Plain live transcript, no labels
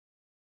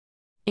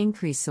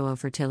Increase soil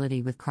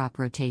fertility with crop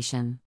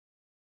rotation.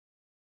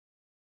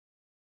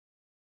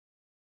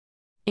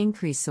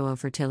 Increase soil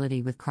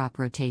fertility with crop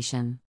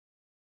rotation.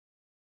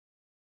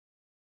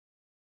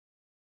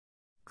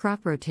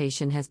 Crop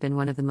rotation has been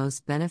one of the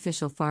most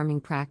beneficial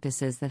farming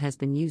practices that has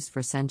been used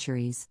for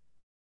centuries.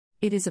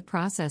 It is a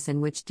process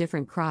in which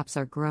different crops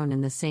are grown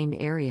in the same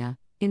area,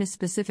 in a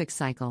specific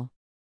cycle.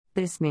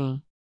 This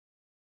may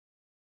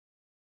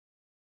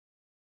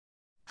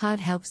HUD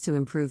helps to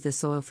improve the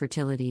soil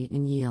fertility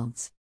and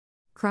yields.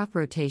 Crop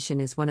rotation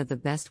is one of the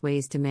best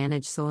ways to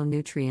manage soil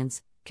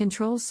nutrients,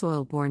 control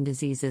soil-borne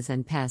diseases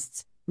and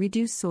pests,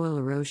 reduce soil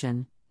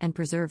erosion, and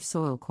preserve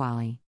soil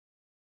quality.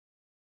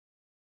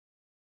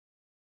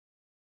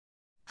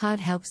 HUD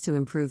helps to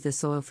improve the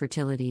soil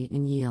fertility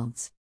and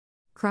yields.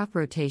 Crop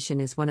rotation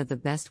is one of the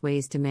best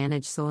ways to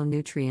manage soil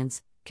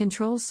nutrients,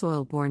 control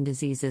soil-borne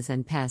diseases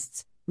and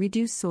pests,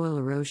 reduce soil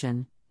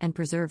erosion, and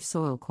preserve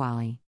soil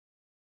quality.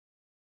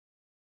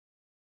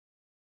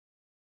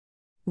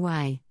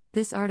 Why?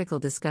 This article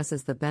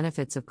discusses the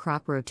benefits of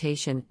crop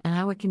rotation and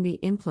how it can be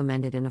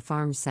implemented in a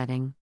farm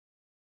setting.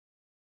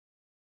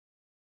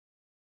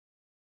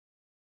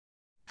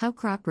 How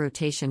crop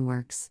rotation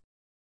works.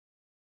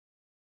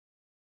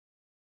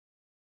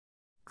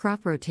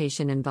 Crop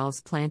rotation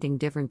involves planting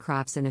different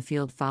crops in a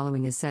field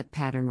following a set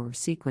pattern or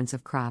sequence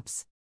of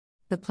crops.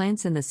 The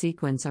plants in the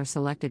sequence are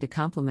selected to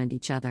complement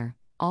each other,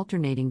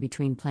 alternating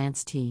between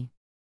plants T.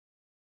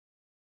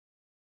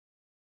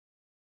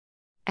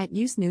 At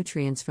use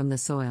nutrients from the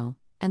soil,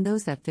 and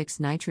those that fix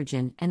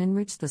nitrogen and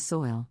enrich the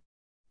soil.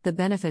 The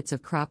benefits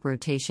of crop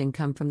rotation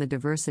come from the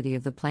diversity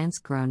of the plants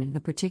grown in a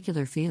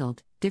particular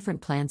field.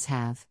 Different plants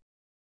have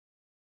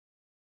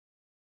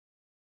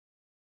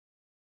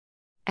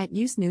at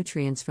use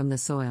nutrients from the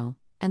soil,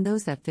 and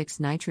those that fix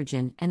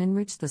nitrogen and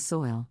enrich the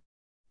soil.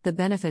 The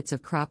benefits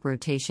of crop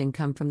rotation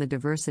come from the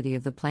diversity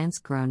of the plants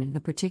grown in a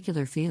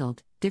particular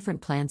field.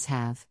 Different plants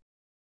have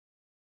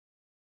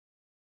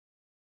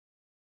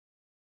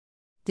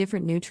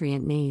different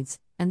nutrient needs,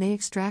 and they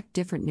extract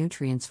different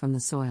nutrients from the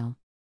soil.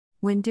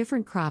 When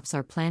different crops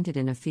are planted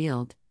in a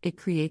field, it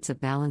creates a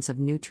balance of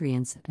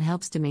nutrients and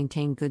helps to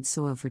maintain good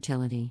soil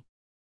fertility.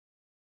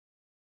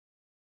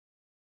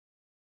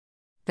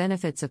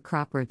 Benefits of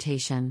crop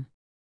rotation.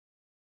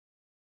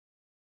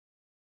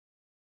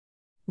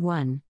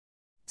 1.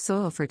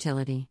 Soil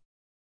fertility.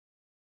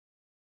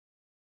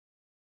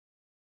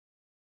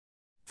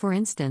 For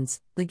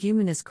instance,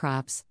 leguminous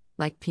crops,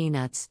 like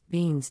peanuts,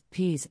 beans,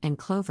 peas, and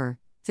clover,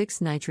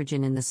 fix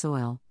nitrogen in the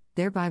soil,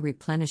 thereby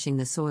replenishing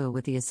the soil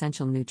with the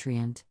essential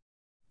nutrient.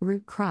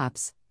 Root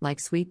crops, like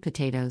sweet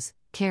potatoes,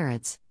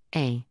 carrots,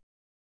 A.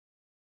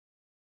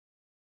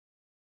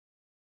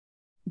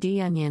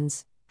 D.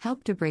 Onions,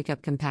 help to break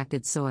up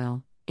compacted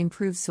soil,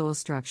 improve soil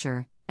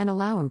structure, and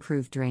allow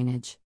improved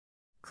drainage.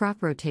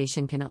 Crop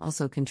rotation can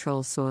also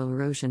control soil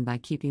erosion by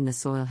keeping the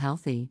soil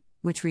healthy,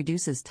 which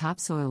reduces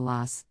topsoil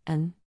loss,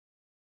 and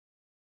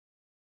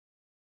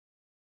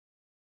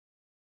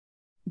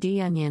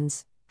D.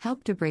 Onions,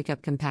 help to break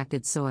up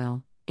compacted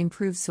soil,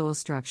 improve soil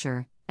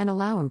structure, and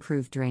allow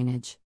improved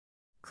drainage.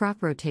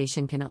 Crop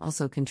rotation can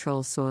also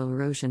control soil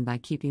erosion by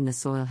keeping the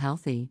soil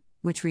healthy,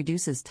 which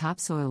reduces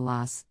topsoil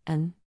loss,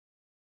 and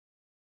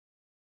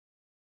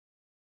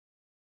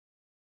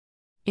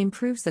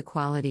improves the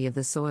quality of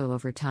the soil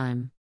over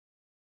time.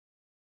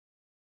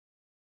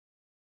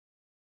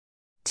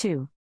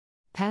 2.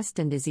 Pest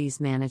and disease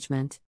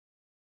management.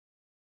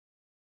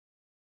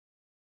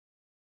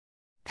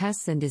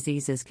 Pests and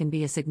diseases can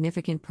be a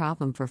significant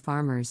problem for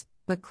farmers,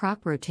 but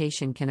crop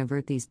rotation can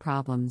avert these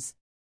problems.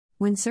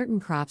 When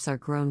certain crops are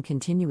grown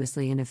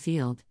continuously in a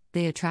field,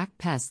 they attract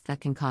pests that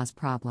can cause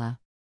problems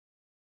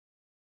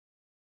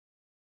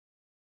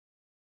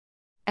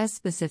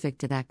specific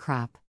to that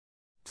crop.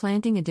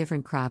 Planting a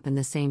different crop in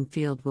the same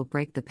field will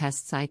break the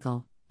pest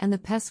cycle, and the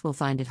pests will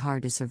find it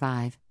hard to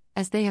survive,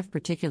 as they have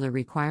particular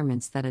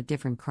requirements that a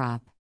different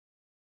crop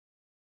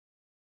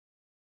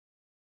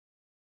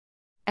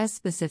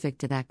specific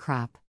to that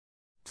crop.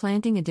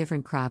 Planting a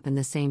different crop in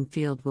the same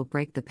field will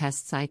break the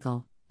pest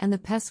cycle, and the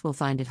pests will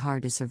find it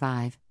hard to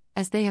survive,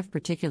 as they have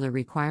particular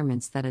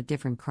requirements that a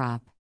different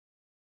crop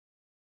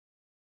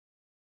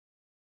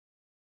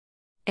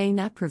A.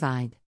 Not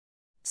provide.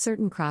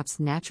 Certain crops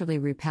naturally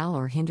repel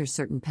or hinder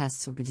certain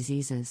pests or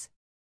diseases.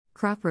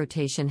 Crop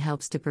rotation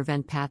helps to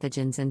prevent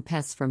pathogens and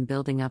pests from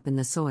building up in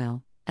the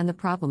soil, and the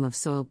problem of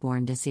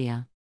soil-borne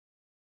disease.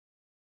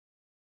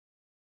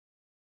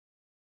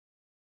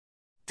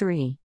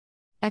 3.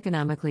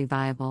 Economically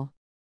viable.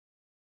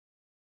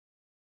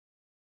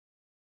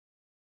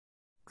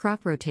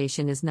 Crop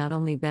rotation is not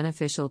only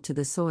beneficial to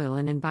the soil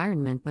and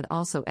environment but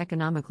also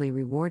economically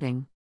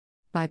rewarding.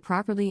 By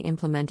properly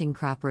implementing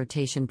crop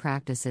rotation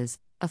practices,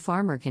 a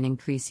farmer can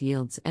increase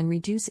yields and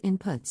reduce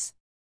inputs.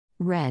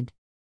 Red.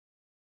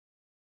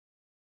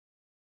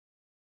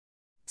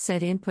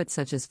 Said inputs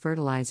such as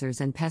fertilizers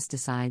and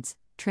pesticides,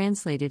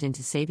 translated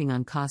into saving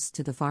on costs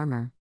to the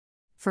farmer.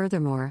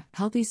 Furthermore,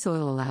 healthy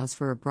soil allows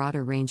for a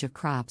broader range of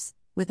crops,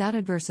 without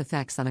adverse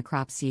effects on a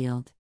crop's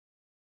yield.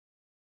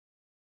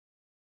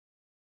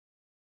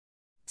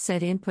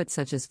 Said inputs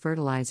such as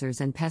fertilizers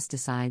and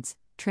pesticides,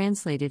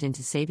 translated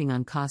into saving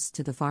on costs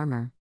to the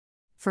farmer.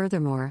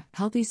 Furthermore,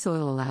 healthy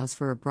soil allows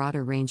for a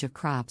broader range of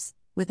crops,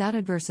 without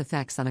adverse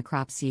effects on a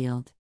crop's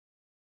yield,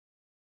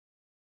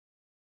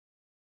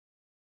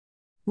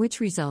 which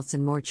results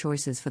in more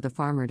choices for the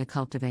farmer to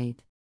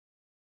cultivate.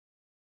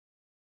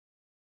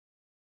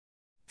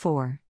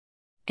 4.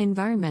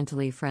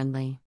 Environmentally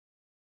friendly.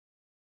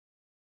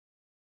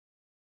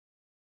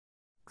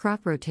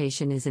 Crop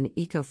rotation is an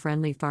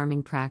eco-friendly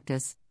farming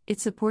practice. It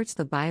supports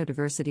the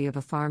biodiversity of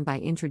a farm by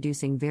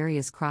introducing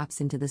various crops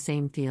into the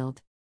same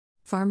field.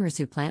 Farmers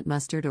who plant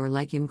mustard or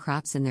legume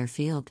crops in their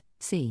field,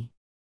 see.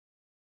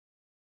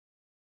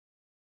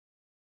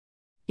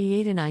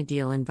 Create an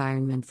ideal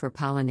environment for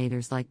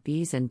pollinators like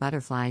bees and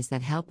butterflies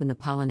that help in the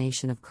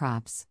pollination of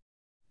crops.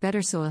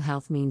 Better soil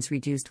health means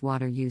reduced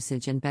water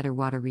usage and better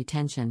water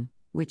retention,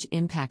 which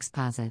impacts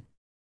POSIT.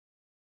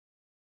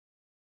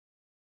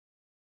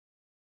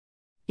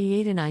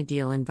 Create an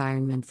ideal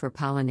environment for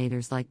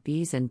pollinators like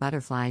bees and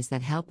butterflies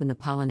that help in the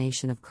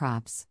pollination of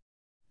crops.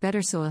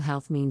 Better soil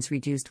health means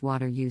reduced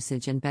water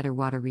usage and better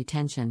water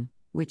retention,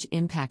 which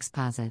impacts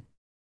POSIT.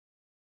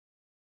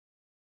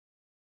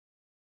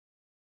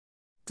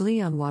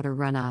 Flee on water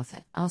runoff,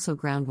 also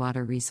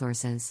groundwater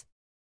resources.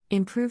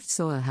 Improved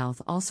soil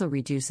health also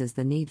reduces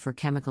the need for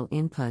chemical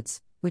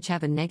inputs, which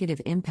have a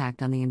negative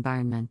impact on the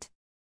environment.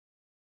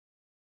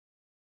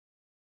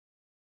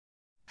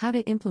 How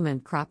to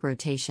implement crop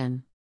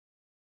rotation.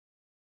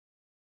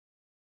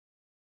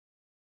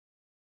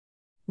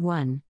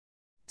 1.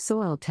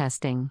 Soil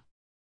testing.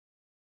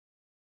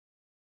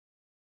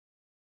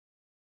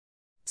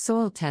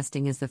 Soil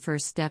testing is the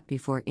first step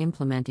before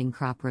implementing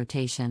crop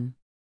rotation.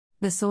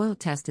 The soil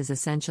test is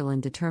essential in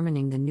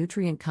determining the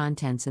nutrient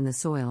contents in the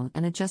soil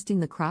and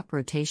adjusting the crop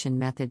rotation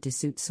method to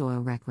suit soil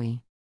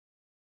requirements.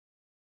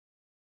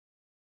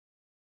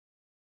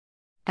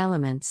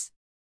 Elements.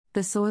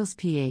 The soil's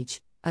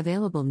pH,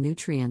 available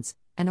nutrients,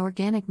 and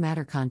organic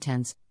matter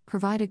contents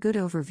provide a good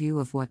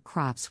overview of what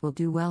crops will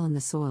do well in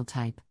the soil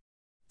type.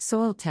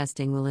 Soil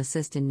testing will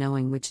assist in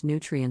knowing which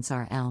nutrients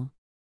are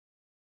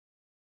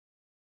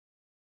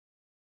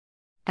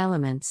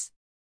Elements.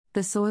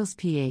 The soil's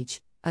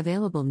pH,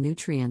 available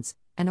nutrients,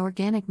 and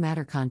organic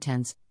matter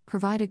contents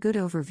provide a good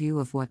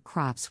overview of what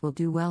crops will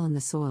do well in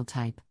the soil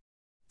type.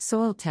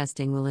 Soil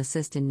testing will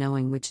assist in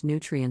knowing which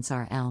nutrients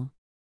are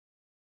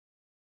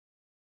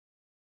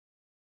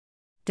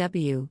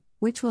W,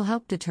 which will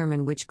help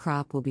determine which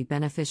crop will be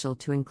beneficial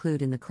to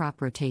include in the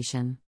crop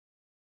rotation.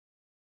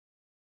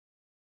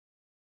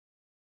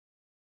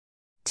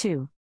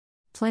 2.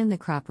 Plan the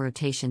crop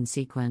rotation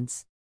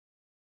sequence.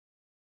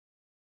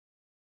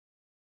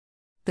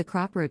 The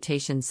crop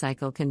rotation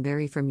cycle can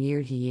vary from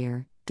year to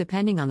year,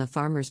 depending on the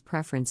farmer's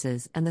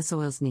preferences and the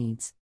soil's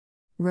needs.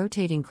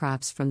 Rotating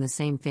crops from the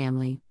same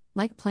family,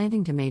 like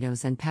planting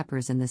tomatoes and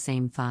peppers in the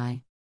same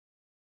phi.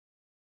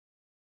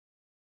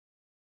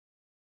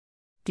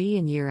 D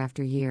in year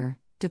after year,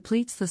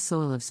 depletes the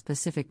soil of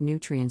specific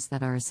nutrients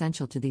that are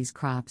essential to these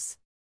crops.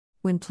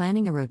 When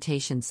planning a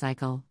rotation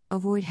cycle,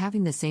 avoid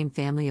having the same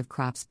family of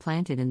crops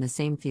planted in the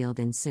same field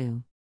in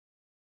Sioux.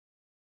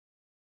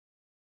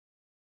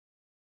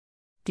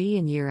 D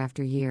in year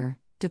after year,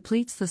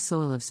 depletes the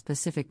soil of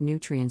specific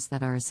nutrients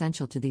that are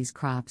essential to these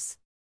crops.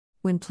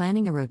 When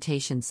planning a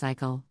rotation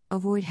cycle,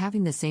 avoid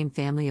having the same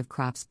family of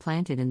crops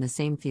planted in the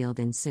same field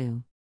in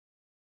Sioux.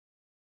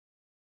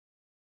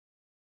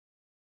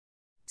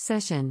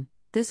 Session.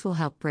 This will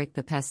help break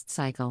the pest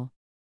cycle.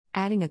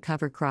 Adding a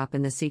cover crop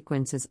in the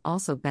sequence is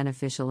also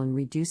beneficial in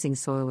reducing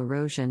soil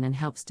erosion and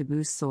helps to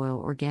boost soil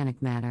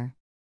organic matter.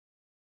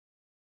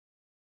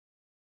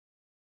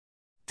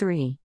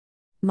 3.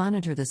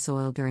 Monitor the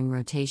soil during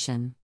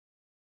rotation.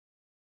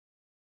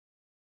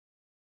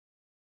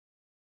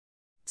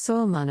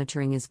 Soil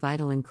monitoring is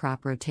vital in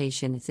crop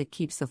rotation as it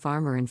keeps the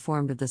farmer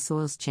informed of the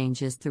soil's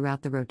changes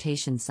throughout the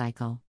rotation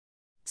cycle.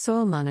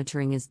 Soil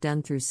monitoring is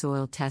done through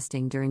soil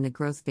testing during the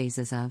growth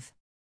phases of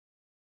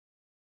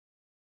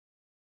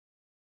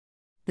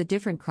the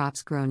different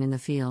crops grown in the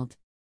field.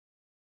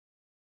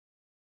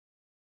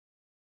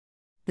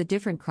 The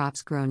different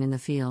crops grown in the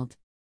field.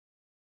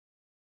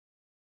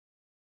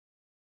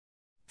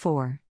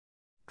 4.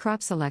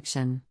 Crop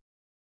selection.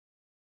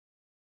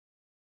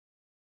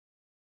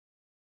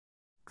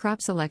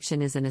 Crop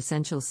selection is an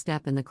essential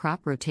step in the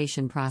crop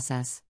rotation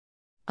process.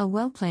 A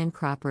well-planned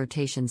crop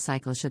rotation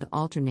cycle should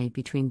alternate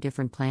between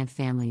different plant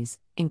families,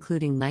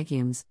 including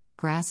legumes,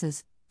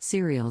 grasses,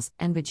 cereals,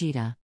 and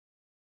vegeta.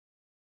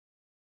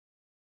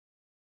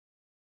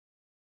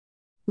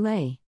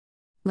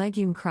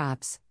 Legume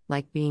crops,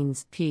 like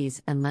beans,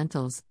 peas, and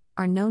lentils,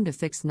 are known to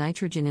fix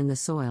nitrogen in the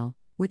soil,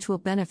 which will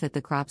benefit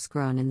the crops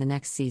grown in the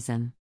next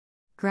season.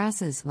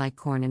 Grasses, like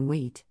corn and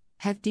wheat,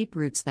 have deep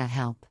roots that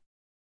help.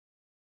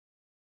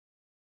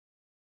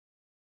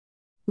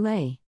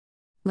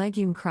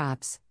 Legume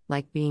crops,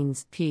 like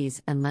beans,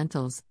 peas, and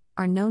lentils,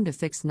 are known to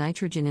fix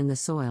nitrogen in the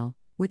soil,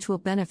 which will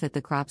benefit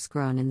the crops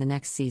grown in the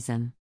next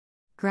season.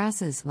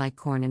 Grasses, like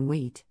corn and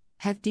wheat,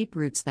 have deep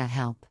roots that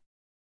help.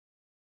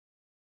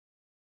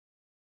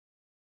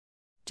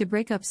 To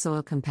break up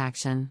soil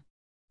compaction.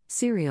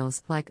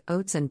 Cereals, like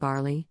oats and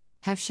barley,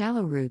 have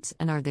shallow roots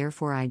and are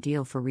therefore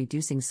ideal for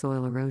reducing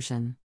soil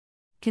erosion.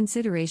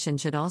 Consideration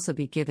should also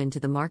be given to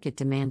the market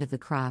demand of the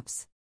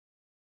crops.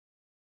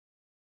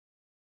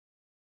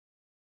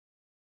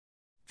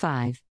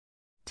 5.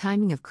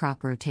 Timing of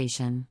crop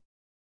rotation.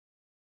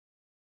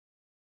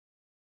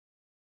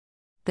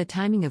 The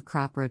timing of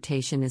crop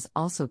rotation is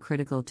also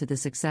critical to the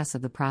success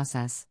of the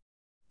process.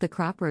 The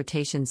crop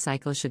rotation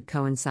cycle should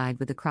coincide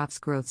with the crop's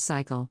growth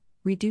cycle,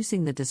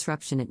 reducing the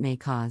disruption it may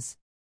cause.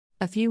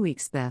 A few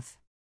weeks bef.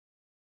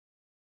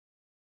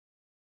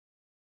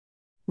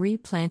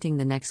 Replanting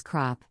the next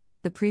crop,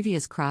 the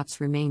previous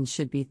crop's remains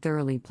should be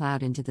thoroughly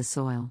plowed into the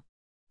soil.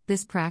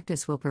 This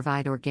practice will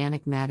provide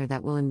organic matter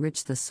that will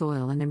enrich the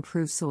soil and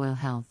improve soil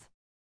health.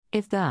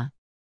 If the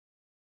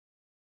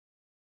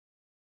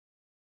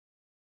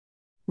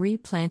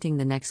replanting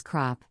the next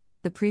crop,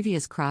 the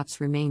previous crop's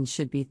remains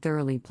should be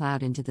thoroughly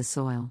plowed into the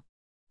soil.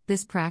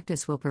 This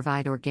practice will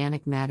provide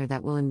organic matter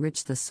that will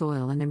enrich the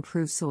soil and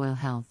improve soil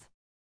health.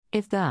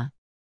 If the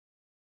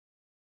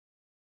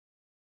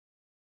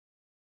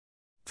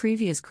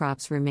previous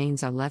crop's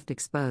remains are left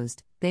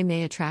exposed, they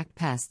may attract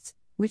pests,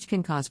 which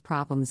can cause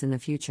problems in the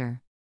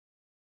future.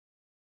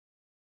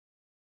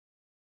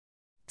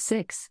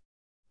 6.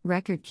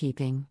 Record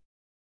keeping.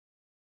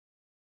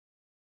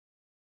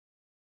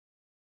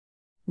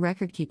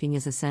 Record keeping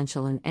is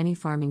essential in any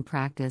farming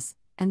practice,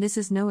 and this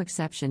is no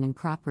exception in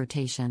crop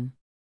rotation.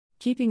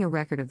 Keeping a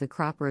record of the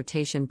crop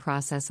rotation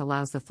process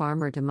allows the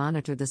farmer to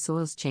monitor the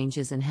soil's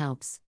changes and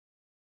helps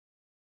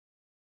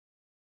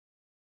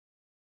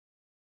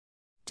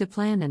to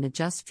plan and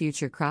adjust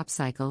future crop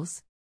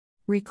cycles.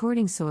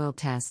 Recording soil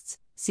tests,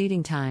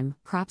 seeding time,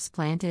 crops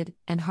planted,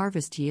 and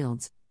harvest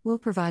yields will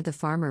provide the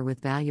farmer with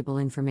valuable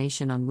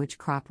information on which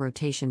crop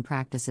rotation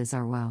practices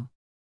are well.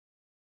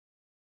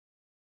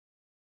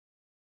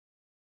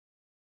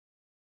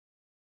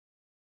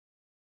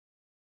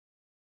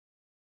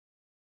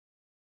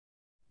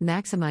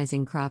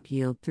 Maximizing crop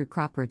yield through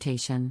crop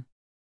rotation.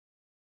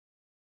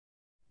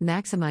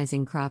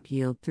 Maximizing crop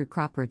yield through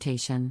crop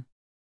rotation.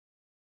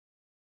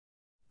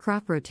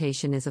 Crop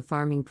rotation is a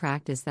farming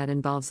practice that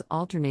involves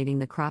alternating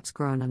the crops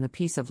grown on a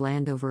piece of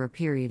land over a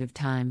period of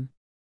time.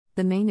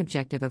 The main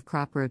objective of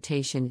crop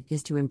rotation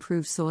is to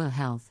improve soil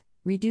health,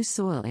 reduce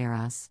soil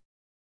erosion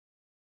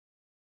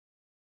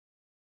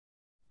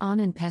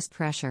and pest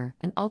pressure,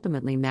 and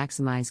ultimately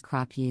maximize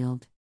crop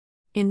yield.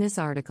 In this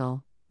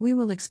article, we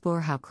will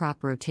explore how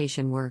crop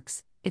rotation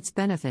works, its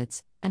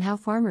benefits, and how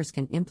farmers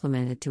can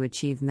implement it to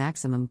achieve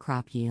maximum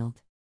crop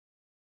yield.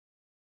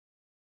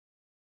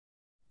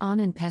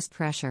 And pest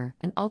pressure,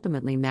 and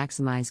ultimately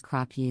maximize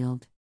crop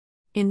yield.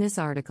 In this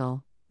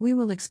article, we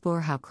will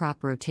explore how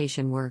crop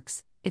rotation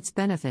works, its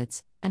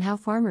benefits, and how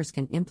farmers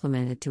can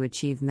implement it to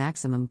achieve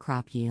maximum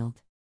crop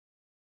yield.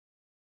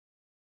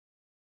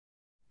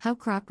 How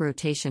crop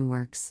rotation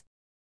works.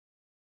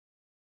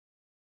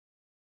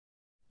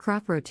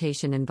 Crop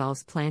rotation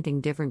involves planting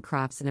different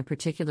crops in a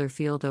particular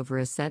field over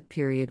a set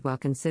period while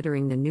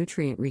considering the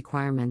nutrient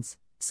requirements,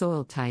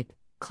 soil type,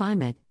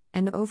 climate,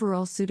 and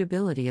overall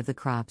suitability of the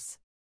crops.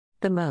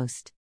 The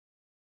most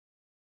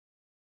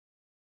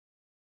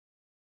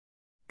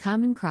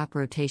common crop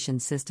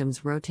rotation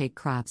systems rotate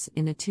crops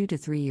in a 2 to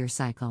 3 year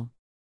cycle.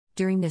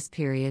 During this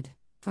period,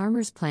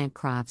 farmers plant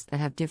crops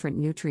that have different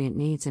nutrient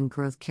needs and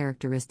growth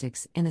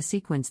characteristics in a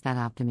sequence that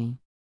optimally.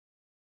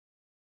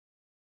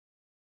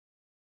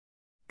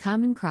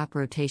 Common crop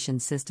rotation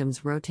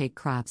systems rotate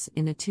crops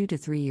in a 2 to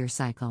 3 year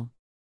cycle.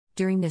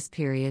 During this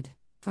period,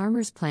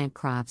 farmers plant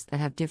crops that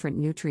have different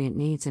nutrient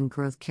needs and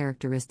growth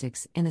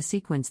characteristics in a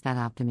sequence that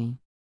optimally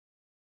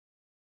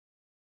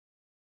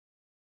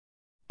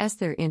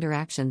their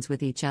interactions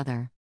with each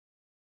other.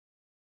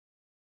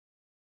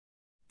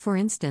 For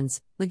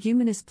instance,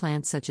 leguminous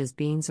plants such as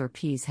beans or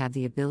peas have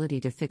the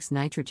ability to fix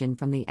nitrogen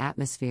from the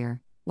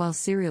atmosphere, while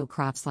cereal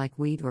crops like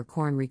wheat or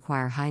corn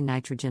require high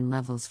nitrogen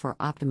levels for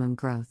optimum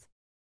growth.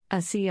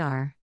 A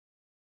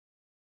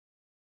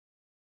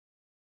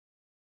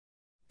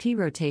T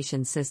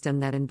rotation system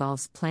that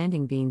involves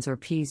planting beans or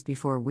peas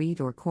before wheat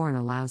or corn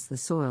allows the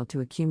soil to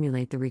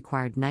accumulate the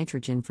required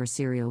nitrogen for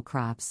cereal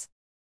crops.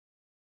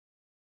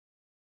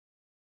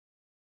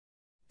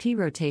 T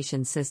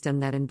rotation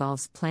system that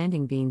involves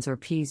planting beans or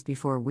peas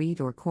before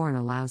wheat or corn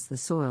allows the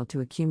soil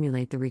to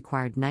accumulate the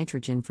required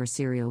nitrogen for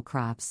cereal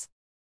crops.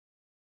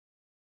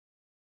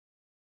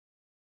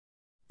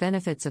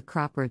 Benefits of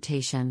crop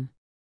rotation.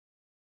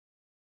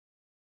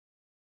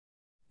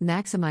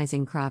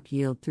 Maximizing crop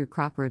yield through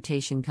crop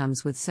rotation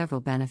comes with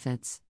several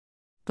benefits.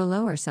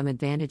 Below are some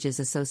advantages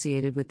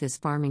associated with this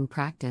farming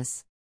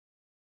practice.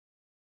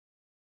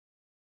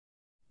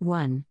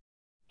 1.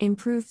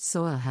 Improved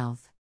soil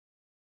health.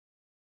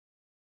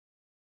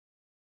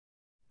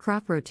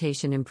 Crop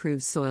rotation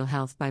improves soil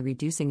health by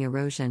reducing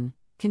erosion,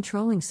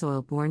 controlling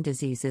soil-borne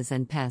diseases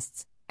and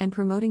pests, and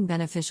promoting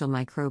beneficial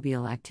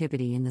microbial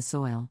activity in the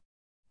soil.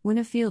 When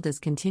a field is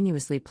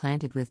continuously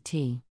planted with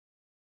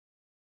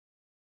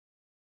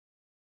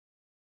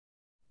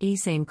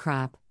same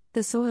crop,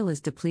 The soil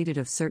is depleted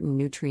of certain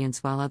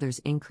nutrients while others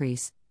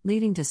increase,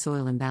 leading to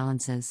soil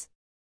imbalances.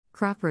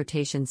 Crop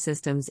rotation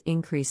systems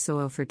increase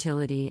soil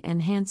fertility and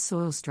enhance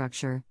soil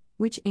structure,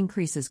 which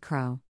increases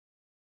CRO.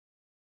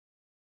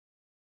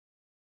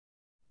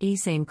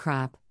 Same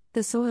crop,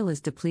 the soil is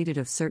depleted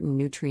of certain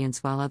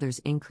nutrients while others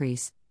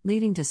increase,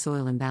 leading to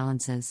soil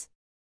imbalances.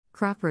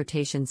 Crop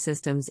rotation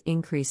systems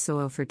increase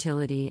soil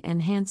fertility and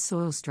enhance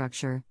soil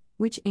structure,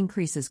 which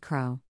increases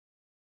CRO.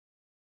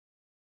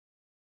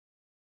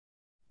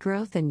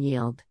 Growth and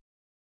yield.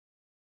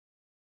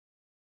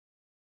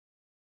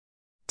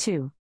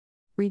 2.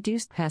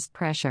 Reduced pest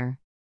pressure.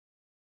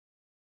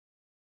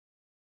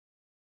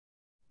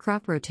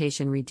 Crop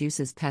rotation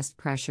reduces pest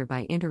pressure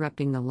by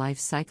interrupting the life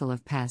cycle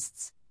of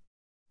pests.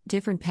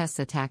 Different pests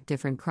attack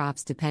different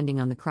crops depending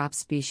on the crop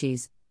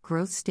species,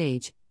 growth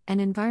stage, and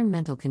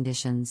environmental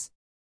conditions.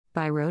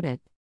 By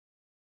Rodit.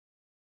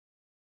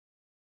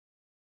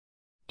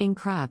 In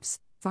crops,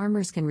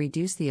 farmers can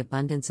reduce the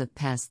abundance of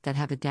pests that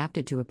have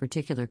adapted to a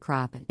particular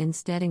crop and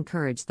instead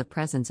encourage the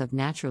presence of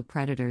natural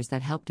predators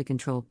that help to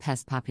control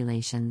pest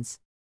populations.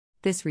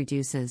 This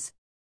reduces.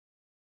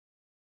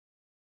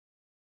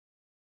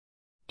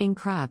 In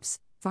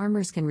crops,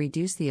 farmers can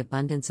reduce the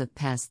abundance of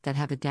pests that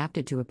have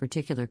adapted to a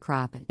particular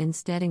crop and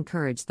instead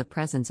encourage the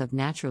presence of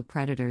natural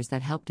predators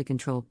that help to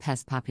control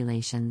pest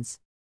populations.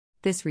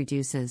 This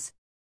reduces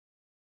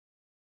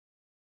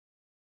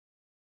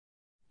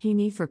the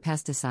need for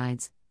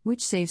pesticides,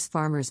 which saves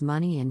farmers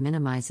money and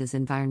minimizes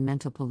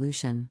environmental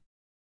pollution.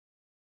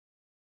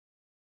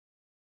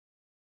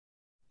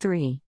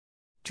 3.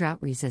 Drought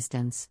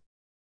resistance.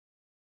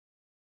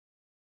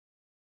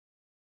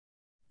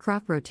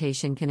 Crop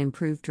rotation can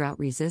improve drought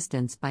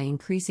resistance by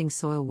increasing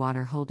soil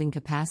water holding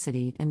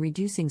capacity and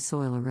reducing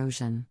soil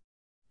erosion.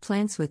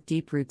 Plants with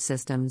deep root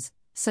systems,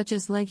 such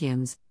as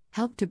legumes,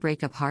 help to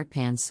break up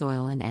hardpan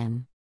soil and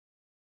N.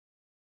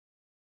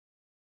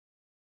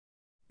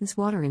 This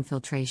water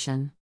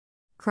infiltration.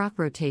 Crop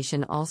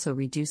rotation also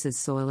reduces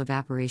soil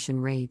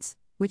evaporation rates,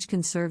 which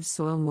conserves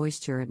soil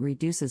moisture and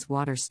reduces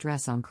water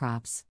stress on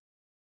crops.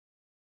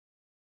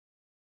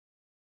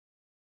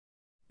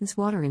 This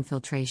water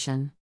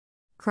infiltration.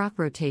 Crop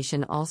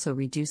rotation also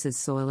reduces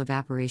soil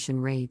evaporation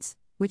rates,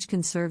 which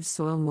conserves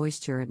soil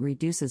moisture and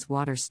reduces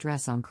water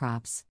stress on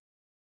crops.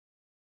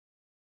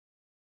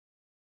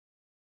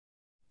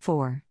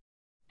 4.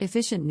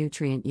 Efficient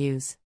nutrient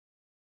use.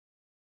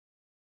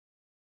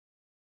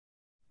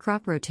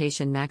 Crop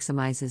rotation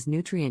maximizes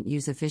nutrient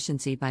use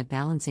efficiency by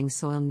balancing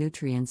soil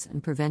nutrients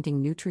and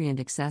preventing nutrient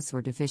excess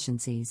or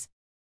deficiencies.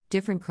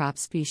 Different crop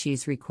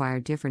species require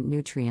different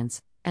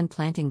nutrients, and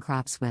planting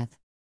crops with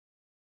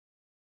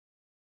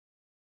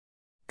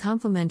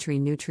complementary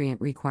nutrient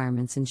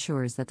requirements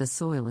ensures that the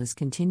soil is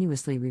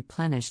continuously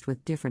replenished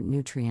with different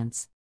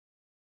nutrients.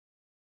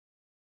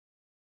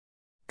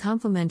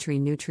 Complementary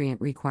nutrient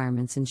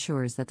requirements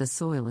ensures that the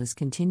soil is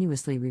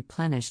continuously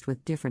replenished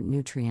with different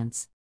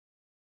nutrients.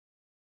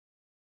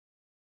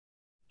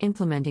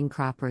 Implementing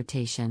crop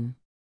rotation.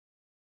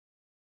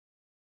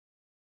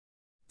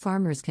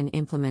 Farmers can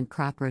implement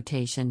crop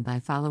rotation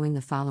by following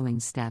the following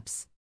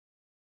steps.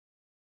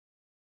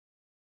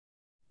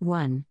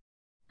 1.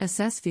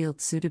 Assess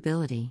field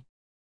suitability.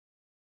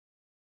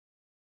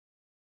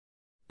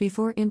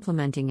 Before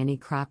implementing any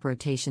crop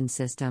rotation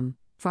system,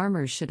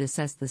 farmers should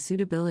assess the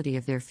suitability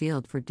of their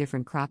field for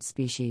different crop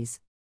species.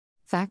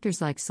 Factors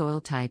like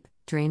soil type,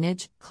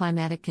 drainage,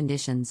 climatic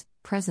conditions,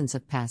 presence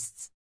of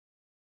pests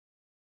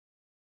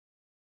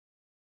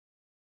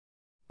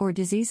or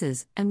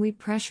diseases, and weed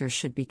pressure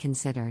should be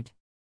considered.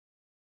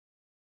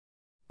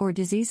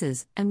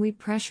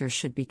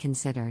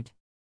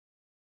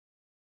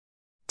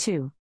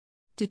 2.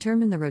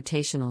 Determine the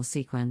rotational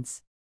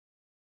sequence.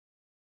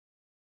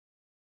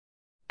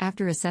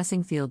 After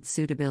assessing field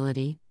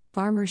suitability,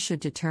 farmers should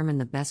determine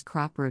the best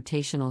crop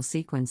rotational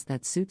sequence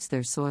that suits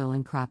their soil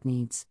and crop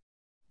needs.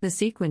 The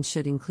sequence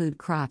should include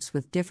crops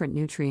with different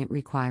nutrient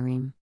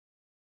requirements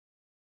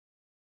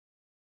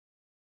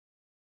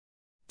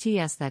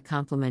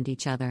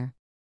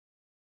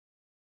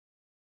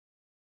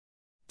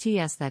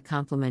that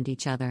complement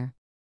each other.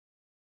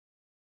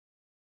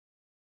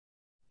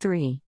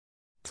 3.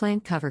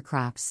 Plant cover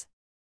crops.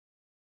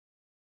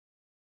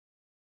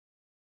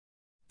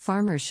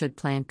 Farmers should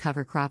plant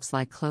cover crops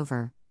like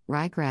clover,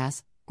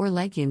 ryegrass, or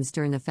legumes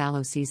during the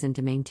fallow season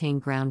to maintain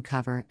ground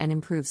cover and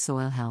improve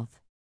soil health.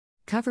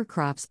 Cover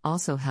crops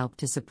also help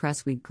to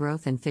suppress weed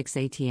growth and fix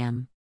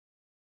ATM.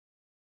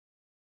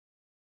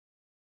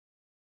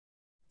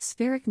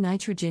 Spheric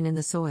nitrogen in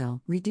the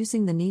soil,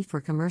 reducing the need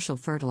for commercial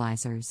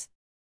fertilizers.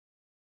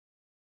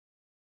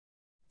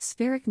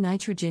 Spheric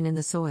nitrogen in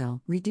the soil,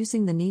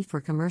 reducing the need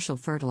for commercial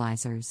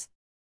fertilizers.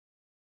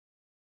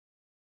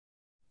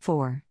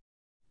 4.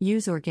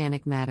 Use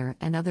organic matter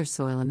and other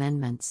soil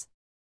amendments.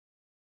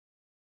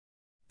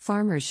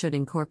 Farmers should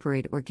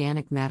incorporate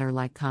organic matter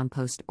like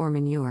compost or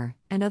manure,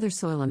 and other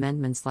soil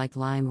amendments like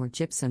lime or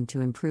gypsum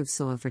to improve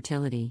soil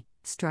fertility,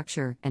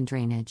 structure, and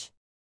drainage.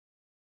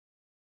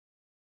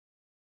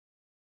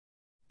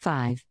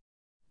 5.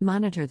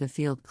 Monitor the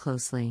field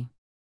closely.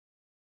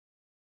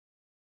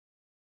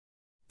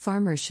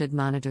 Farmers should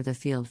monitor the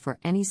field for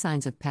any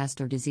signs of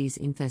pest or disease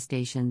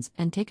infestations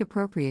and take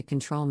appropriate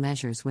control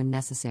measures when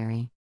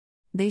necessary.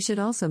 They should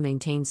also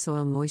maintain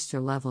soil moisture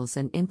levels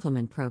and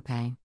implement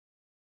propay.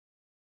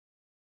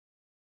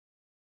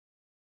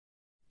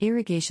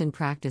 Irrigation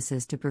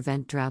practices to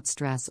prevent drought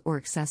stress or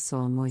excess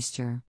soil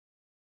moisture.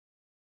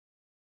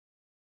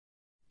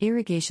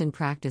 Irrigation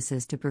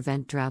practices to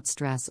prevent drought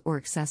stress or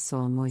excess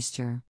soil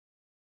moisture.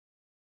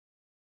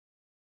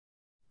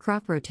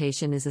 Crop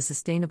rotation is a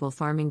sustainable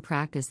farming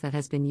practice that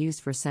has been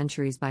used for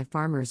centuries by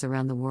farmers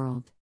around the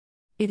world.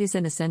 It is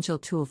an essential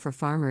tool for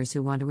farmers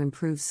who want to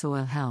improve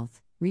soil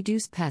health,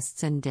 reduce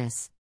pests and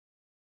diseases,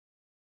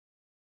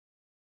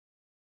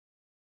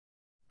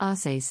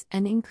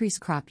 and increase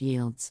crop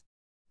yields.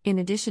 In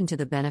addition to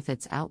the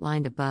benefits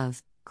outlined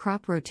above,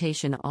 crop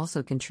rotation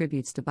also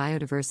contributes to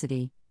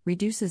biodiversity,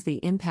 reduces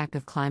the impact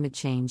of climate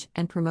change,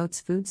 and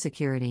promotes food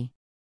security.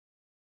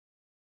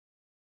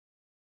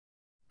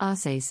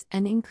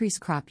 And increase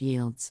crop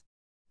yields.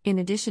 In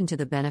addition to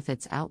the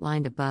benefits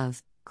outlined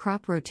above,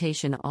 crop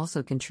rotation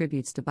also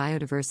contributes to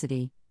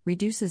biodiversity,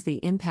 reduces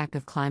the impact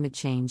of climate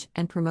change,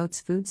 and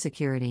promotes food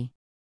security.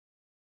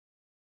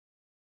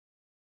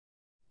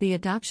 The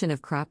adoption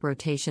of crop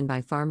rotation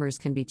by farmers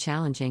can be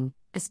challenging,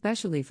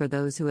 especially for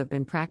those who have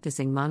been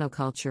practicing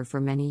monoculture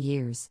for many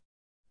years.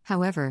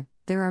 However,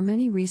 there are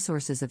many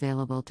resources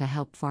available to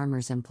help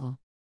farmers implement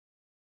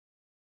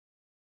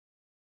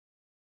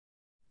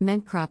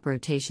crop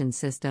rotation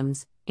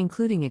systems,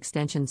 including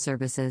extension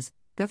services,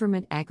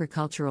 government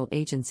agricultural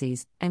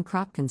agencies, and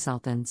crop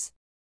consultants.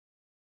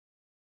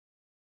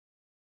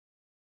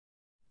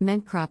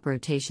 Crop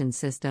rotation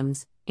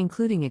systems,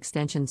 including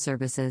extension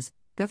services,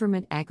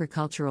 government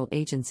agricultural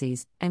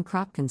agencies, and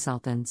crop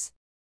consultants.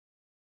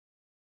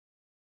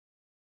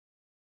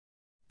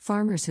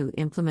 Farmers who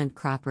implement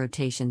crop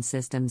rotation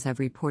systems have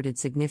reported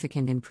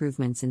significant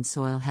improvements in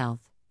soil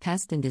health,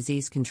 pest and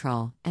disease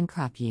control, and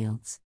crop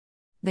yields.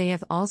 They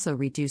have also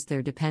reduced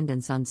their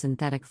dependence on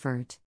synthetic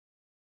fertility.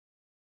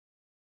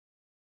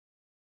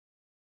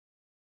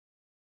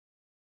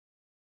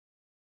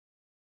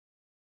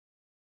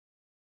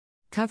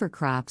 Cover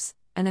crops,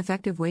 an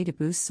effective way to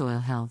boost soil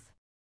health.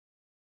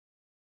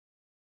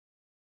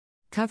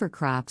 Cover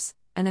crops,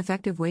 an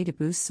effective way to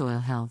boost soil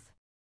health.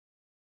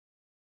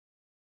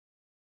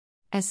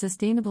 As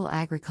sustainable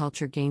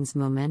agriculture gains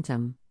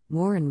momentum,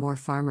 more and more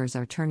farmers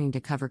are turning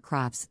to cover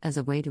crops as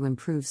a way to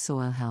improve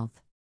soil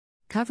health.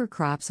 Cover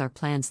crops are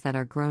plants that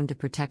are grown to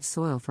protect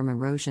soil from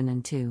erosion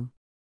and to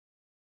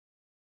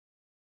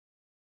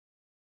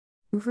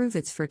improve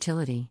its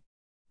fertility.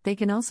 They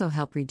can also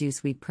help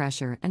reduce weed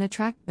pressure and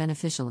attract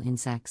beneficial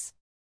insects.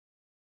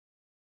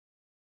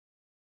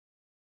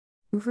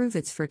 Improve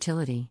its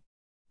fertility.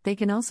 They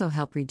can also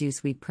help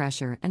reduce weed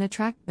pressure and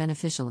attract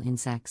beneficial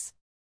insects.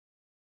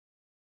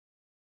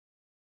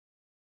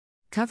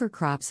 Cover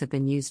crops have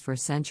been used for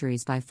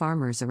centuries by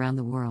farmers around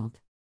the world.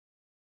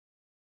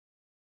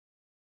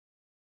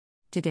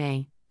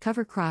 Today,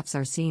 cover crops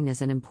are seen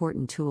as an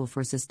important tool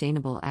for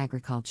sustainable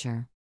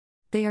agriculture.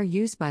 They are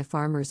used by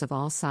farmers of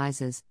all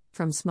sizes,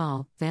 from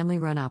small,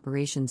 family-run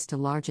operations to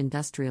large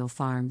industrial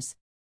farms.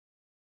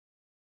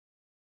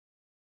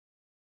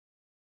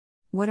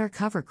 What are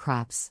cover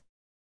crops?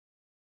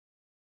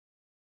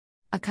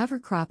 A cover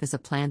crop is a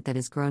plant that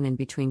is grown in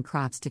between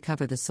crops to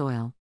cover the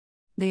soil.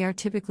 They are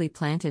typically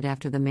planted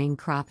after the main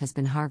crop has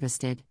been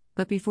harvested,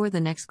 but before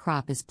the next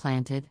crop is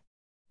planted.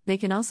 They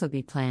can also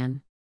be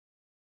planted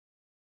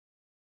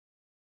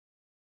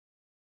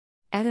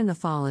in the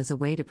fall as a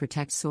way to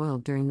protect soil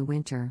during the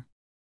winter.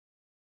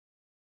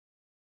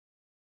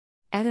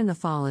 In the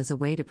fall as a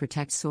way to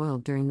protect soil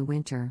during the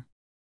winter.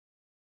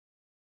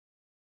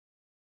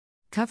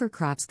 Cover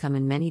crops come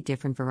in many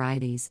different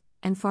varieties,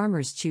 and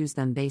farmers choose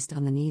them based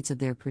on the needs of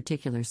their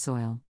particular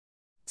soil.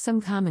 Some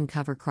common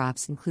cover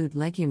crops include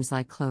legumes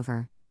like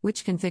clover,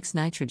 which can fix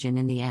nitrogen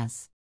in the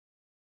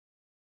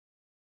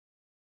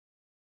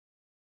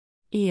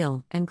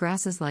soil, and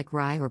grasses like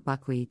rye or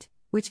buckwheat,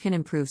 which can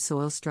improve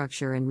soil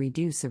structure and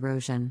reduce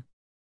erosion.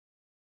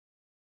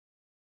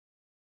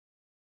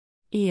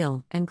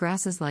 And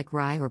grasses like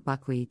rye or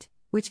buckwheat,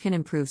 which can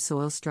improve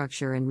soil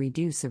structure and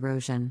reduce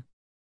erosion.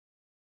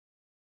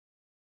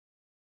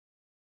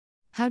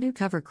 How do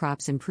cover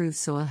crops improve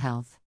soil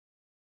health?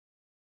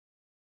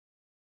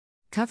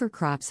 Cover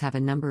crops have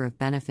a number of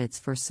benefits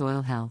for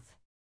soil health.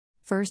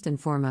 First and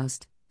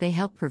foremost, they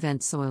help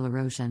prevent soil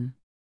erosion.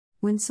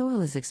 When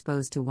soil is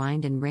exposed to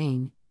wind and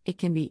rain, it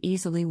can be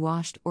easily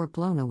washed or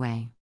blown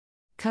away.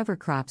 Cover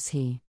crops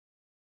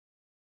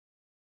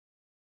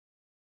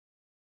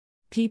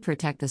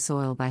protect the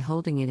soil by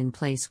holding it in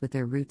place with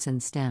their roots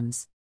and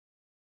stems.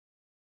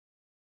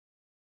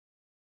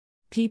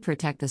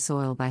 Protect the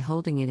soil by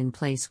holding it in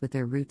place with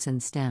their roots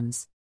and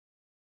stems.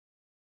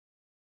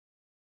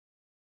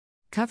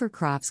 Cover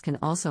crops can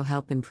also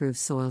help improve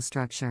soil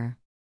structure.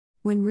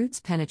 When roots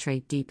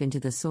penetrate deep into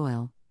the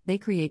soil, they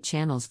create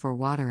channels for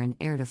water and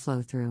air to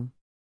flow through.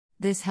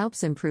 This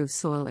helps improve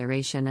soil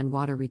aeration and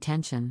water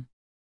retention,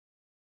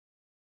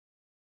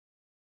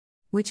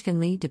 which can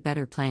lead to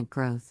better plant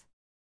growth.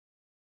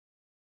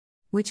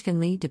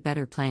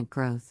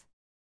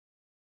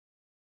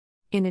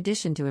 In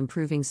addition to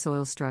improving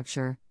soil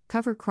structure,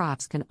 cover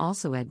crops can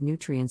also add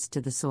nutrients to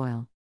the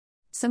soil.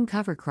 Some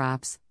cover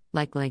crops,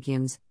 like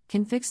legumes,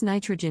 can fix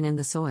nitrogen in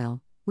the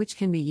soil, which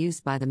can be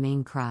used by the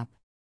main crop.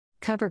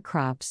 Cover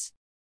crops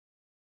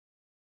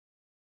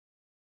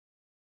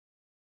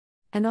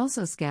and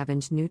also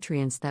scavenge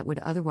nutrients that would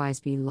otherwise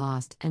be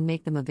lost and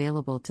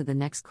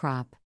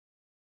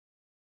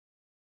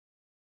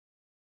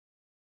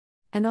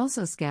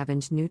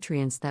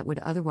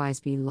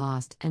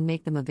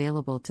make them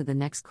available to the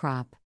next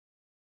crop.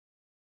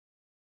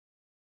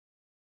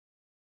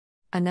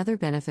 Another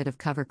benefit of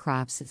cover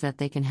crops is that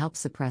they can help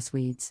suppress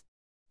weeds.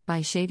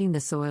 By shading the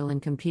soil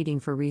and competing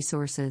for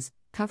resources,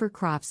 cover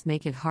crops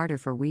make it harder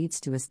for weeds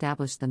to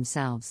establish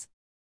themselves.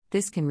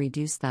 This can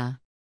reduce the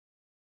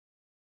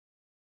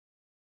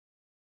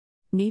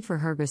need for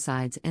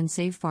herbicides and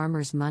save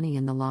farmers money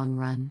in the long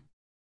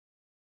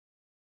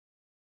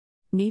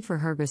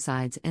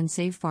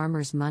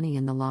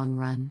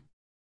run.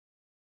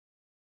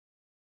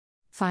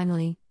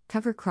 Finally,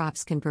 cover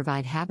crops can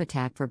provide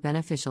habitat for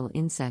beneficial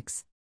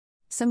insects.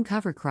 Some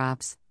cover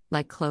crops,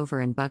 like clover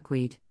and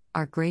buckwheat,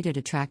 are great at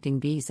attracting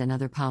bees and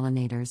other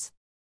pollinators.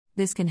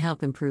 This can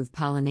help improve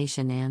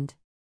pollination and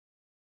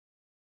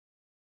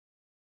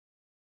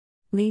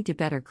lead to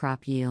better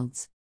crop yields.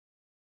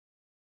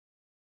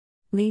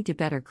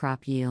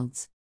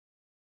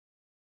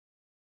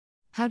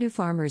 How do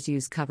farmers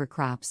use cover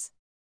crops?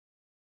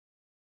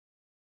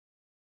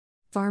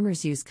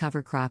 Farmers use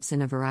cover crops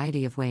in a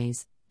variety of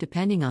ways,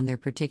 depending on their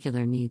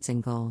particular needs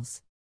and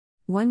goals.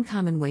 One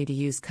common way to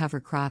use cover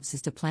crops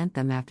is to plant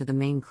them after the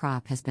main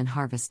crop has been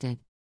harvested.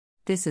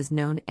 This is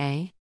known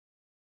as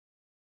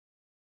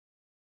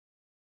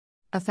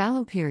a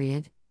fallow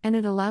period, and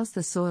it allows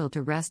the soil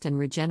to rest and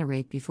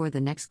regenerate before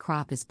the next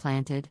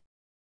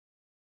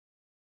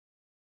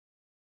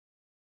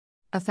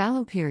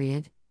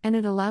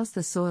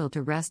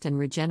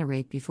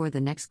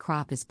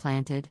crop is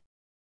planted.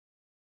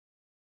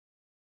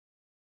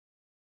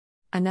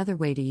 Another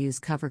way to use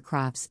cover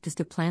crops is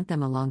to plant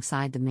them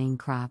alongside the main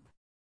crop.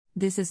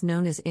 This is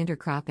known as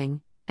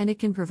intercropping, and it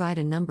can provide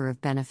a number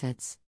of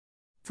benefits.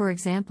 For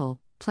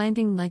example,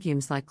 planting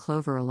legumes like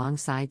clover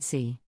alongside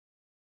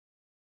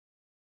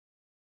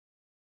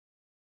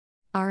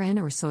RN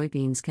or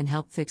soybeans can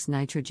help fix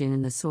nitrogen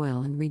in the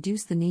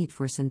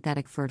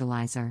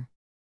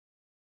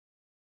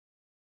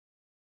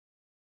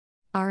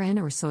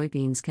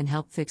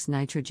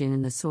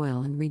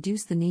soil and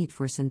reduce the need for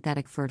synthetic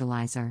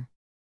fertilizer.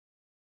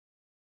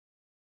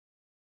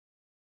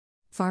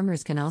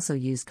 Farmers can also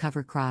use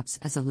cover crops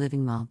as a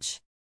living mulch.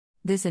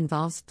 This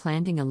involves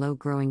planting a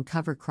low-growing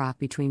cover crop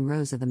between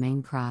rows of the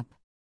main crop.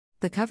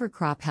 The cover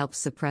crop helps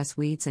suppress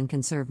weeds and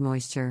conserve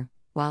moisture,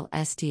 while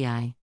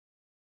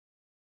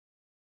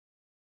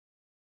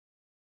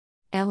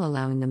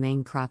allowing the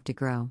main crop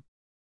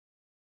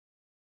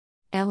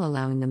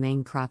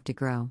to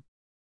grow.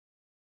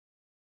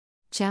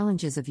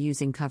 Challenges of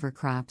using cover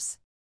crops.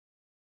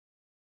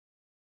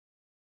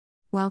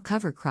 While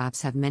cover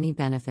crops have many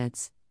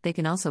benefits, they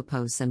can also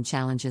pose some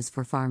challenges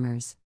for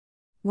farmers.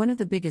 One of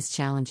the biggest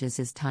challenges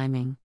is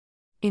timing.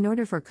 In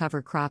order for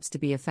cover crops to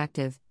be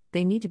effective,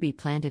 they need to be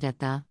planted at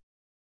the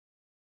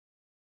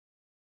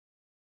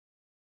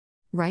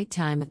right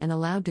time and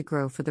allowed to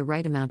grow for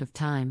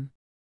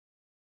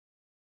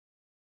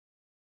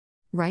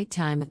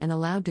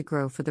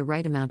the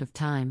right amount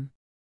of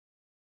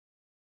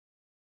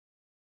time.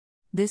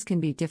 This can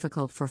be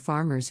difficult for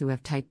farmers who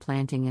have tight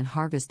planting and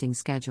harvesting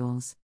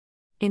schedules.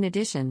 In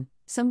addition,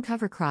 some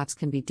cover crops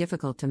can be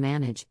difficult to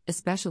manage,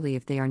 especially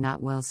if they are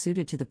not well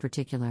suited to the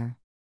particular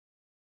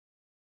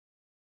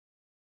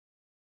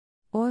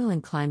oil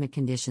and climate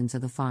conditions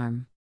of the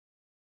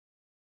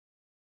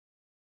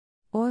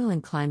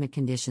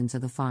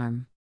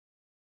farm.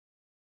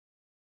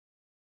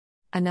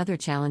 Another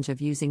challenge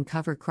of using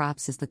cover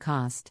crops is the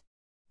cost.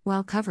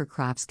 While cover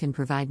crops can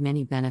provide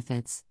many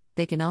benefits,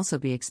 they can also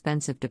be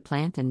expensive to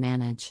plant and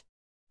manage.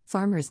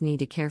 Farmers need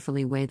to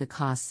carefully weigh the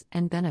costs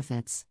and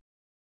benefits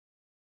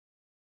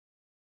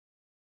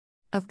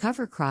of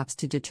cover crops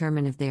to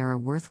determine if they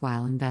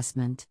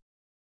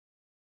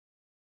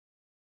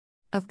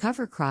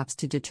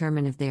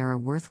are a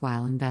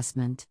worthwhile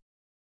investment.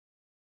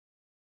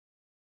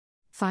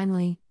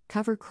 Finally,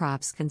 cover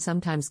crops can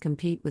sometimes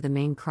compete with a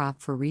main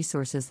crop for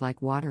resources like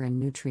water and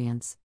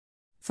nutrients.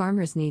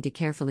 Farmers need to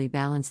carefully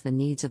balance the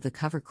needs of the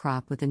cover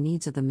crop with the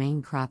needs of the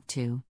main crop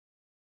to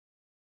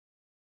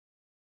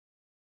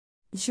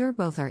ensure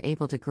both are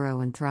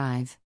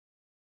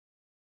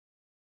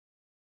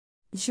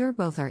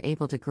able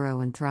to grow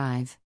and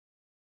thrive.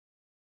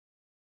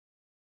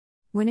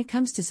 When it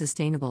comes to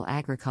sustainable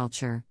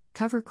agriculture,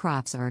 cover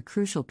crops are a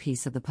crucial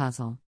piece of the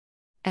puzzle.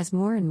 As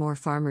more and more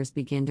farmers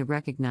begin to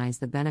recognize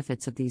the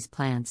benefits of these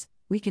plants,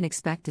 we can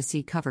expect to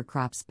see cover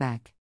crops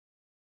back.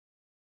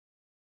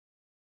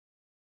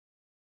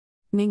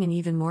 Ming an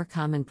even more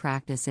common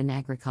practice in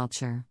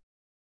agriculture.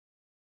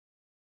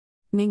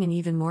 Ming an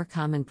even more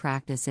common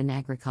practice in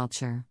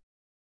agriculture.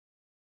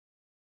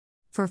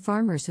 For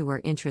farmers who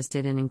are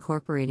interested in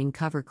incorporating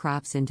cover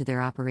crops into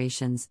their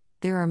operations,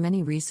 there are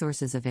many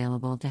resources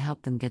available to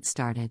help them get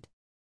started.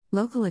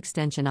 Local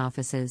extension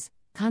offices,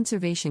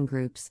 conservation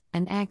groups,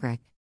 and agricultural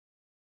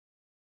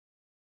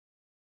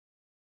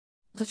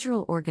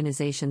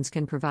organizations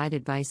can provide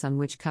advice on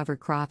which cover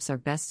crops are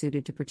best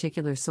suited to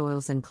particular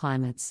soils and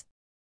climates.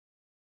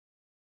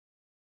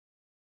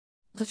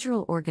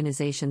 Agricultural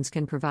organizations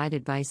can provide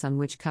advice on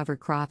which cover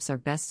crops are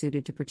best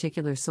suited to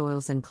particular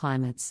soils and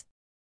climates.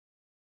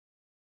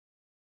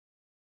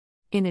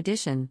 In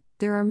addition,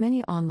 there are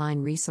many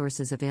online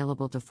resources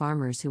available to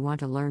farmers who want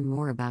to learn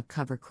more about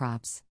cover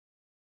crops.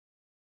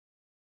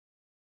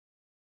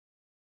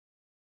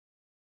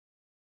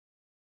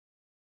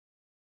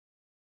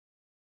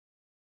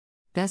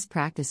 Best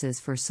practices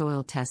for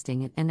soil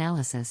testing and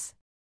analysis.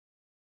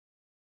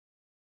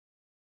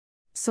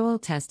 Soil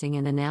testing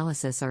and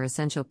analysis are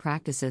essential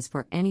practices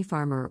for any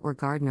farmer or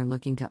gardener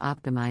looking to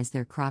optimize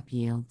their crop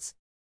yields.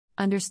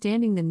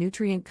 Understanding the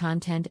nutrient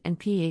content and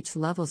pH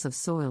levels of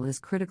soil is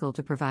critical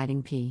to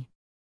providing plants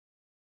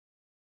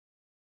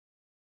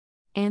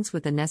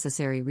with the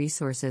necessary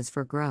resources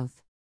for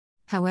growth.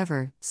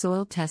 However,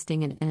 soil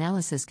testing and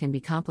analysis can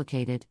be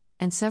complicated,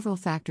 and several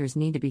factors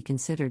need to be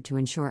considered to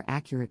ensure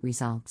accurate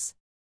results.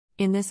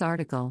 In this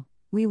article,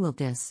 we will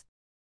discuss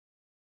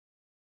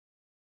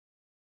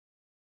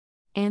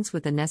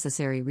with the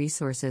necessary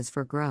resources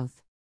for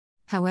growth.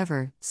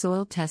 However,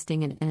 soil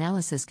testing and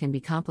analysis can be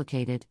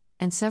complicated,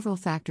 and several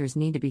factors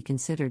need to be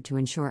considered to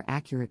ensure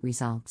accurate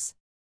results.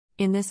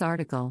 In this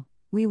article,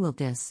 we will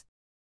discuss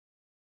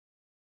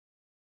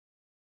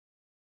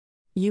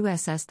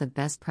the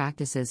best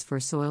practices for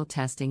soil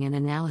testing and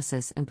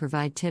analysis and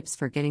provide tips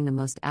for getting the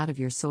most out of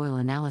your soil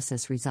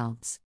analysis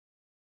results.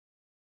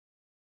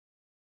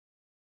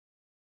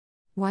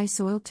 Why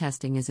soil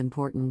testing is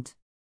important.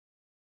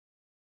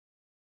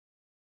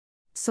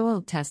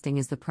 Soil testing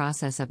is the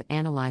process of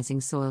analyzing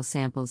soil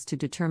samples to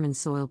determine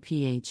soil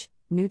pH,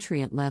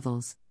 nutrient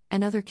levels,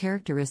 and other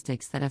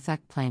characteristics that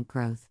affect plant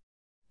growth.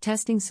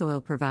 Testing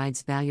soil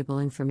provides valuable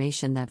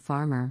information that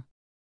farmers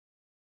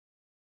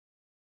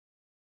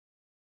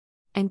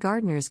and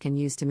gardeners can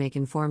use to make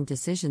informed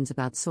decisions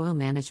about soil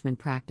management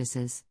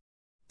practices.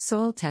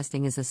 Soil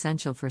testing is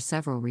essential for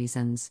several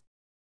reasons.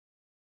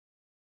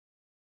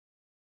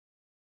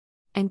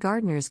 And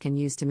gardeners can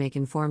use to make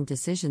informed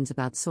decisions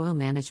about soil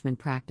management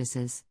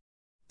practices.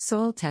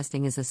 Soil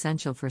testing is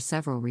essential for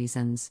several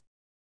reasons.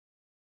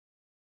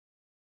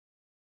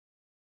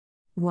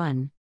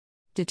 1.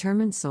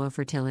 Determine soil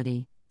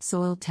fertility.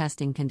 Soil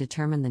testing can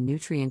determine the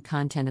nutrient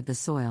content of the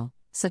soil,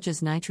 such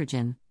as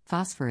nitrogen,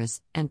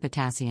 phosphorus, and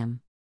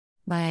potassium.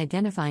 By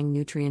identifying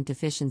nutrient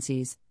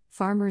deficiencies,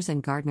 farmers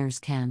and gardeners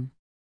can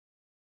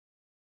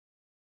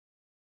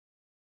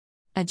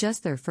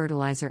adjust their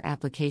fertilizer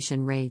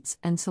application rates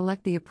and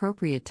select the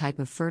appropriate type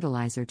of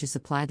fertilizer to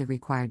supply the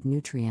required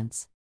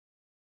nutrients.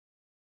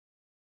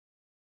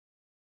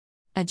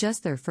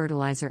 Adjust their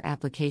fertilizer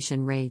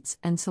application rates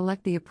and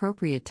select the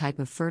appropriate type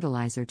of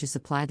fertilizer to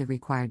supply the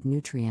required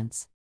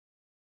nutrients.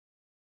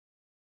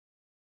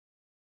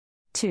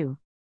 2.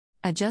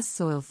 Adjust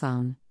soil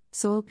phone.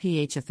 Soil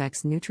pH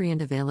affects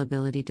nutrient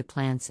availability to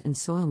plants and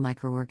soil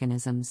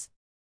microorganisms.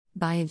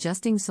 By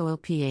adjusting soil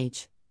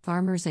pH,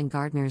 farmers and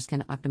gardeners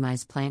can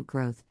optimize plant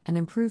growth and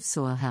improve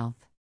soil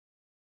health.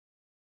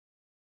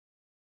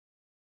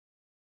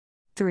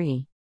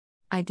 3.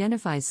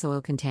 Identify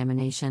soil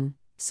contamination.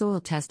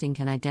 Soil testing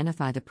can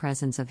identify the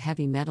presence of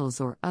heavy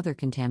metals or other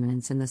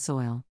contaminants in the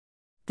soil.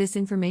 This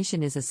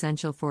information is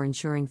essential for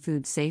ensuring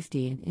food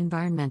safety and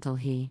environmental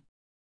health.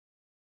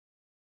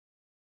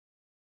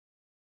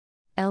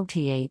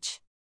 LTH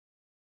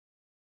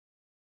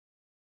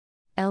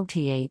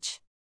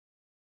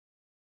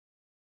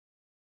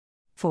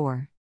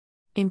 4.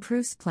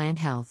 Improves plant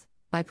health.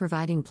 By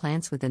providing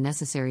plants with the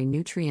necessary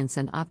nutrients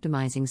and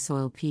optimizing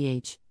soil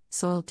pH,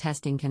 soil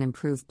testing can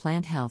improve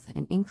plant health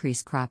and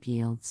increase crop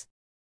yields.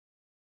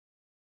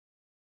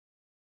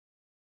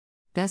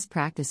 Best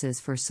practices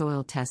for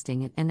soil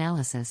testing and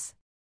analysis.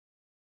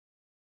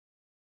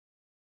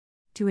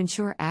 To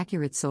ensure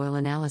accurate soil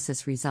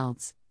analysis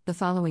results, the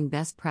following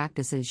best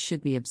practices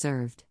should be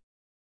observed.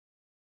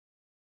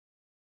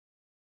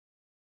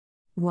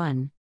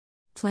 1.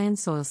 Plan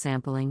soil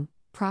sampling.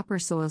 Proper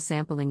soil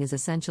sampling is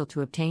essential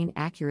to obtain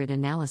accurate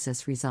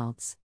analysis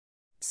results.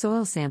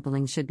 Soil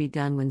sampling should be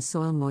done when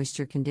soil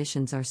moisture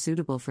conditions are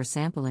suitable for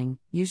sampling,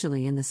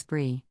 usually in the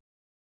spring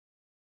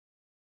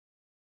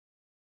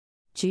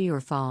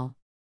or fall.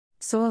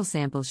 Soil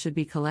samples should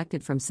be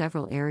collected from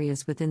several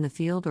areas within the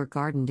field or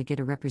garden to get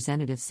a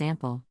representative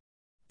sample.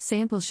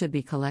 Samples should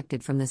be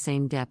collected from the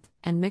same depth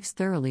and mixed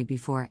thoroughly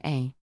before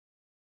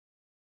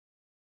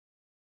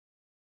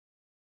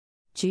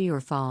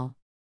or fall.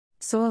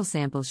 Soil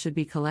samples should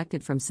be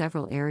collected from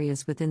several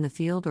areas within the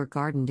field or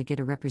garden to get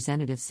a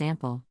representative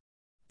sample.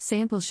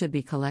 Samples should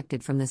be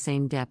collected from the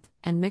same depth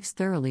and mixed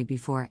thoroughly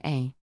before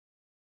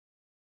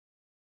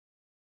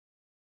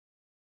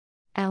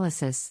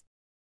Analysis.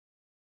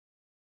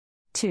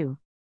 2.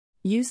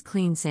 Use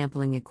clean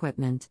sampling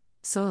equipment.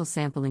 Soil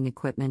sampling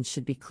equipment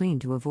should be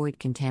cleaned to avoid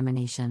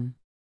contamination.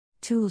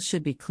 Tools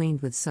should be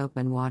cleaned with soap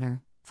and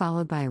water,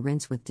 followed by a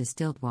rinse with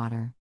distilled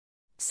water.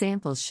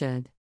 Samples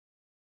should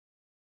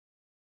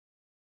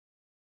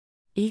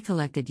be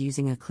collected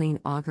using a clean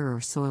auger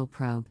or soil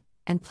probe,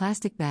 and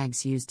plastic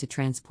bags used to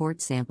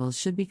transport samples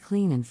should be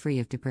clean and free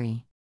of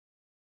debris.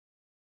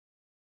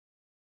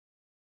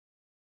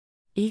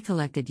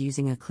 Collected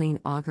using a clean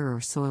auger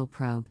or soil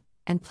probe,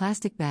 and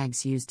plastic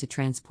bags used to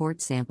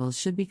transport samples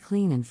should be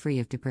clean and free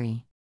of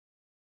debris.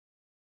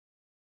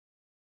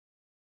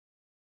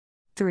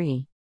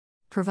 3.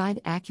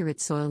 Provide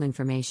accurate soil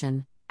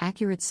information.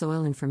 Accurate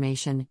soil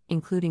information,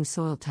 including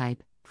soil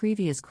type,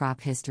 previous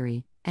crop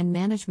history, and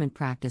management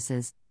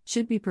practices,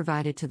 should be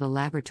provided to the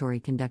laboratory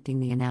conducting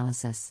the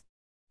analysis.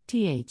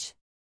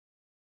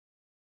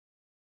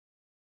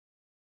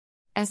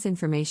 S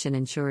information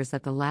ensures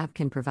that the lab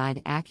can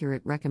provide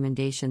accurate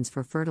recommendations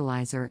for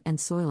fertilizer and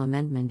soil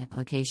amendment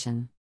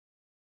application.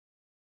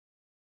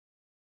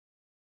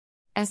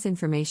 S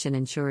information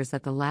ensures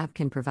that the lab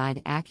can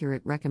provide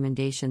accurate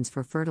recommendations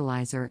for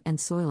fertilizer and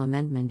soil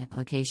amendment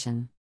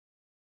application.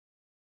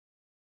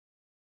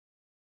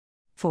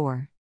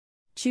 4.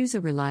 Choose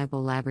a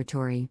reliable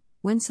laboratory.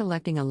 When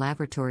selecting a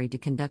laboratory to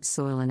conduct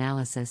soil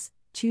analysis,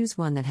 choose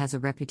one that has a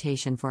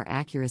reputation for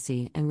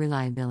accuracy and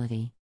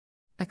reliability.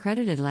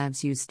 Accredited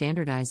labs use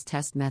standardized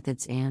test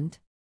methods and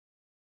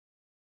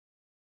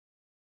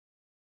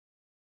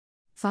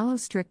follow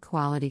strict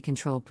quality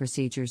control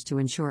procedures to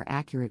ensure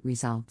accurate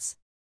results.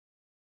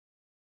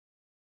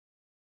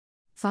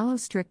 Follow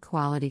strict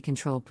quality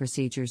control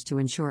procedures to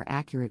ensure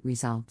accurate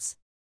results.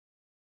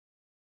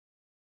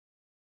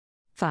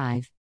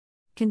 5.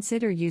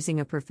 Consider using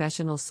a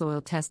professional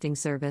soil testing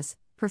service.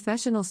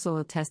 Professional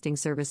soil testing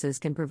services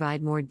can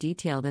provide more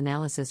detailed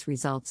analysis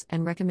results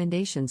and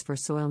recommendations for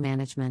soil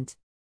management.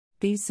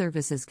 These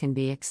services can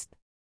be expensive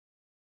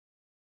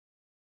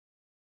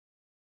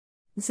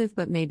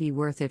but may be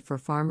worth it for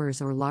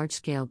farmers or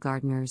large-scale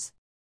gardeners.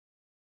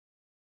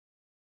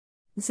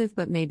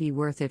 But may be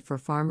worth it for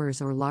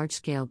farmers or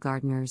large-scale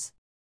gardeners.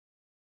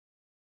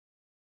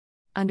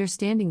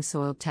 Understanding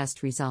soil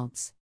test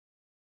results.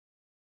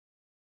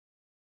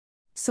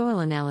 Soil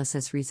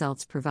analysis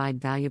results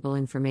provide valuable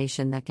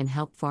information that can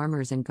help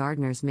farmers and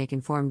gardeners make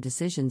informed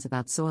decisions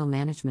about soil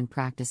management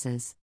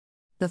practices.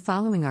 The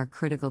following are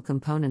critical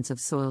components of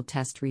soil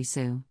test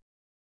resu.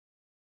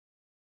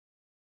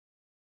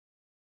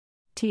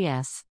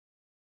 TS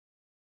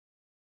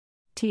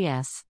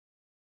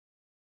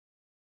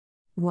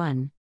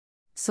 1.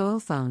 Soil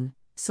phone.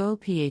 Soil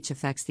pH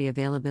affects the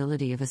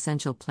availability of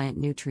essential plant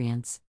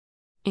nutrients.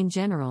 In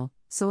general,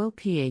 soil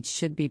pH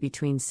should be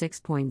between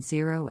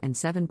 6.0 and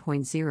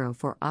 7.0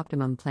 for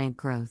optimum plant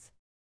growth.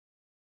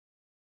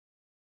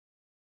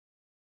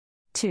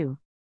 2.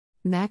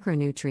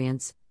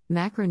 Macronutrients.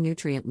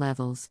 Macronutrient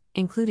levels,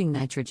 including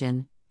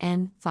nitrogen,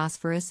 N,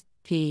 phosphorus,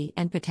 P,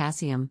 and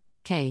potassium,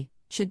 K,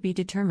 should be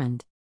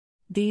determined.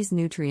 These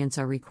nutrients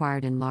are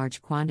required in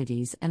large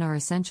quantities and are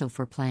essential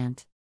for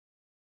plant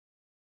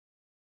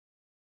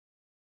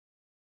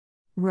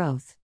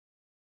growth.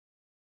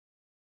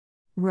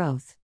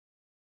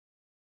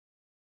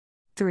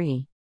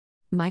 3.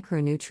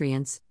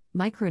 Micronutrients.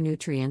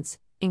 Micronutrients,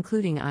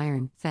 including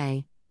iron,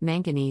 Fe,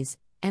 manganese,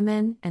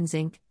 Mn, and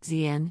zinc,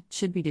 Zn,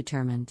 should be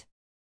determined.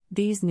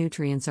 These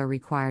nutrients are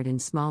required in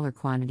smaller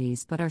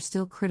quantities but are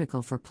still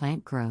critical for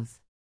plant growth.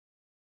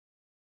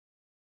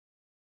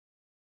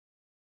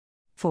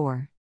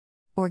 4.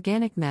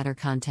 Organic matter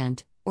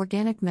content.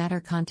 Organic matter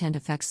content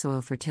affects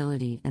soil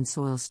fertility and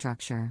soil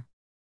structure.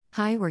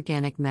 High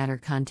organic matter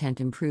content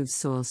improves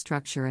soil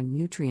structure and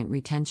nutrient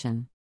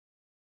retention.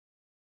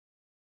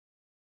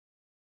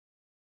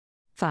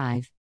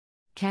 5.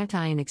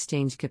 Cation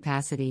exchange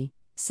capacity,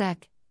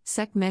 SEC.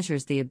 SEC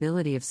measures the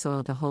ability of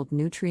soil to hold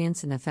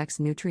nutrients and affects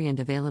nutrient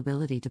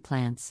availability to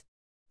plants.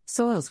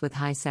 Soils with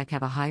high SEC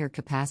have a higher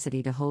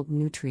capacity to hold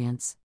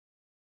nutrients.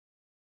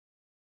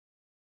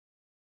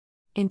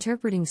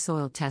 Interpreting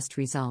soil test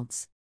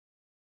results.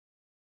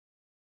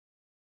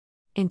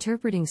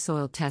 Interpreting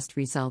soil test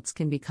results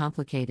can be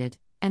complicated,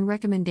 and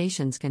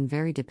recommendations can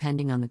vary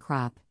depending on the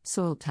crop,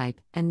 soil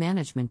type, and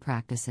management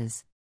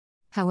practices.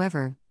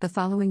 However, the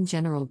following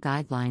general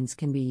guidelines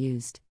can be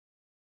used.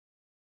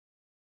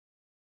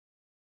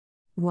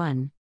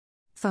 1.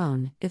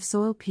 Phone. If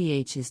soil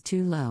pH is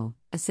too low,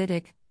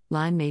 acidic,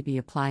 lime may be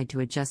applied to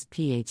adjust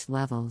pH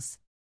levels.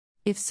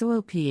 If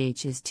soil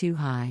pH is too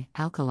high,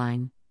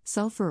 alkaline,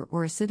 sulfur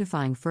or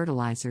acidifying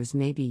fertilizers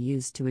may be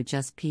used to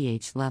adjust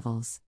pH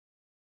levels.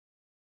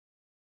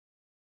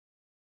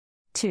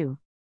 2.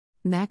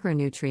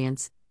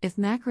 Macronutrients. If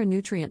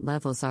macronutrient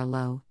levels are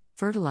low,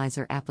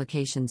 fertilizer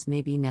applications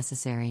may be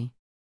necessary.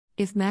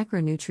 If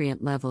macronutrient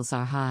levels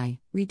are high,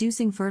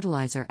 reducing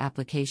fertilizer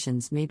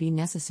applications may be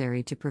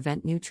necessary to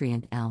prevent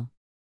nutrient L.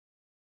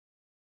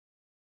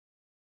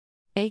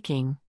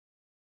 Baking.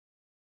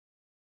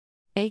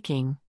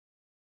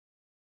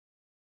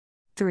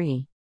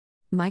 3.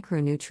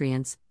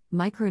 Micronutrients.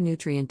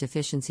 Micronutrient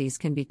deficiencies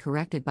can be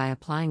corrected by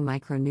applying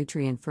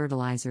micronutrient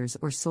fertilizers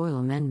or soil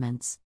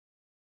amendments.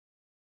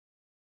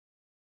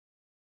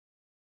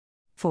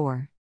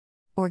 4.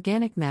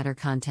 Organic matter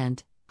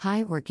content.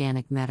 High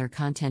organic matter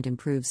content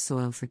improves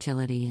soil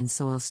fertility and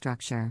soil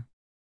structure.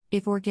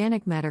 If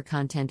organic matter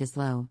content is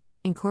low,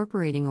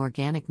 incorporating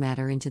organic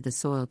matter into the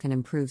soil can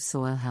improve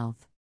soil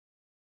health.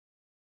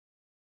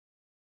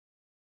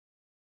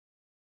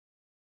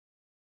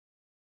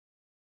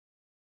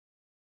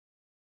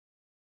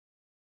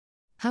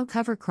 How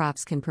cover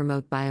crops can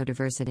promote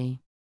biodiversity.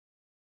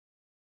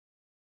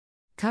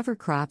 Cover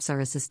crops are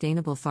a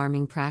sustainable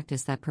farming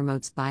practice that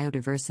promotes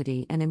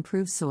biodiversity and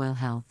improves soil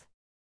health.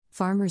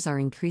 Farmers are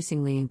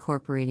increasingly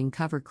incorporating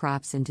cover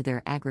crops into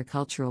their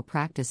agricultural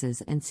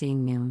practices and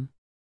seeing new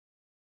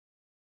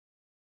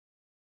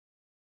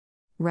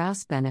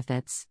ROUS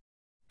benefits.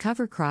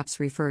 Cover crops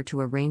refer to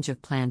a range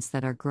of plants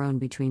that are grown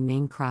between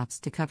main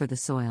crops to cover the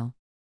soil.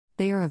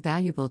 They are a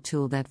valuable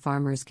tool that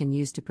farmers can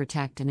use to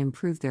protect and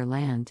improve their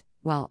land,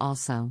 while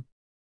also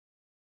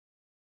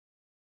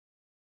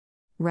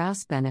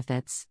ROUS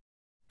benefits.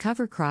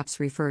 Cover crops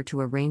refer to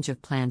a range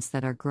of plants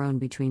that are grown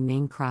between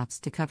main crops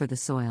to cover the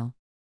soil.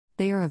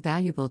 They are a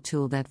valuable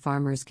tool that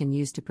farmers can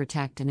use to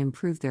protect and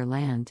improve their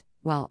land,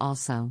 while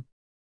also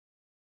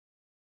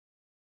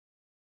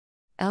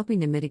helping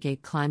to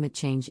mitigate climate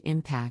change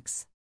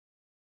impacts.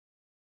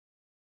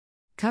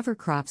 Cover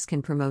crops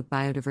can promote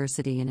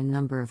biodiversity in a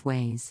number of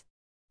ways.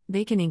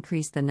 They can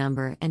increase the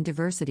number and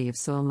diversity of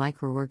soil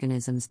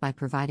microorganisms by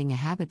providing a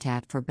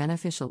habitat for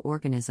beneficial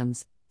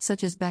organisms,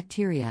 such as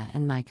bacteria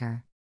and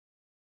mica.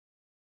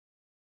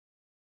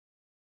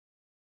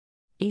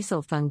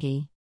 Acyl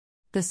fungi.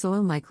 The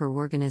soil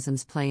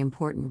microorganisms play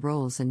important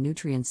roles in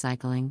nutrient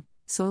cycling,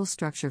 soil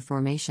structure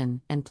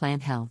formation, and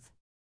plant health.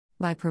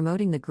 By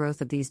promoting the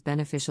growth of these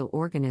beneficial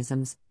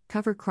organisms,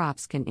 cover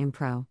crops can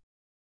improve.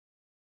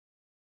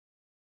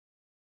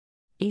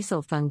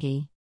 Acyl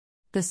fungi.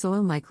 The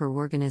soil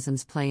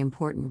microorganisms play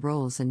important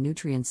roles in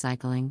nutrient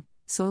cycling,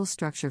 soil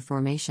structure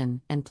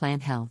formation, and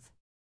plant health.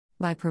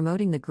 By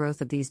promoting the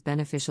growth of these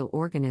beneficial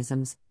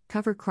organisms,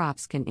 cover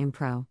crops can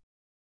improve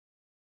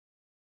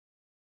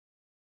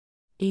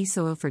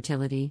soil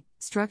fertility,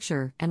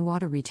 structure, and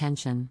water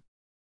retention.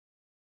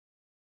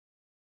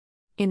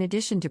 In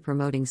addition to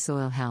promoting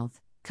soil health,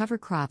 cover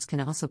crops can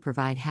also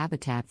provide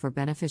habitat for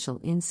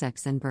beneficial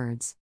insects and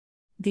birds.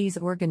 These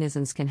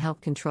organisms can help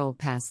control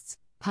pests,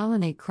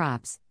 pollinate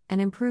crops, and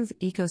improve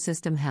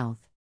ecosystem health.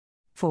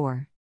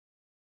 4.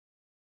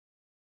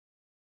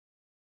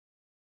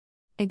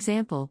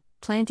 Example: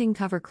 planting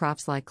cover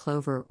crops like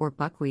clover or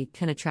buckwheat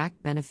can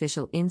attract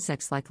beneficial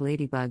insects like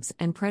ladybugs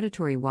and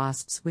predatory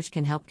wasps, which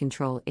can help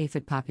control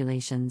aphid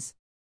populations.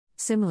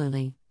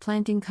 Similarly,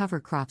 planting cover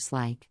crops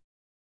like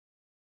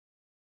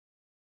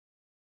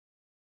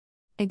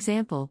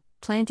Example: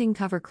 planting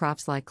cover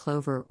crops like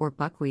clover or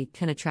buckwheat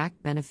can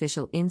attract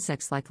beneficial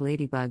insects like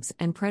ladybugs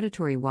and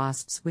predatory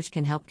wasps, which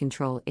can help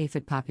control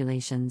aphid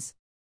populations.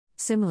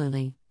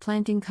 Similarly,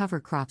 planting cover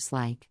crops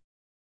like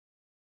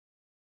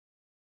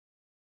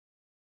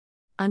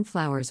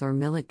unflowers or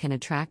millet can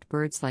attract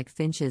birds like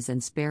finches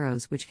and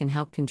sparrows, which can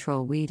help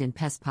control weed and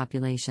pest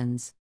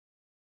populations.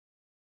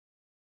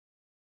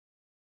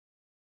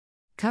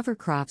 Cover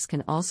crops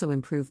can also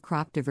improve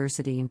crop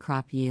diversity and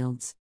crop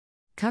yields.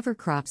 Cover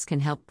crops can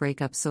help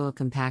break up soil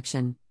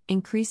compaction,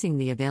 increasing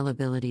the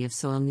availability of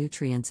soil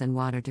nutrients and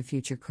water to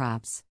future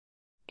crops.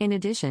 In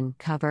addition,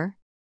 cover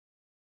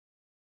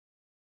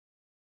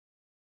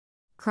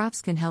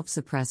crops can help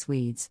suppress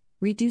weeds,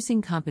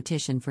 reducing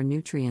competition for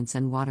nutrients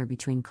and water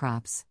between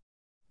crops.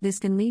 This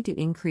can lead to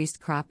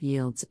increased crop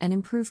yields and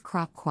improve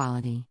crop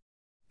quality.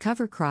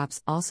 Cover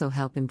crops also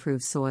help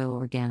improve soil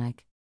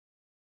organic.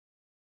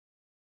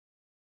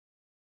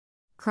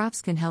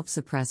 Crops can help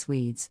suppress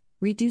weeds,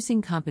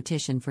 reducing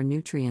competition for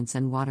nutrients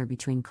and water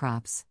between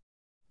crops.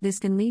 This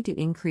can lead to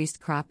increased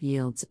crop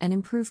yields and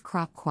improve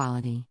crop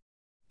quality.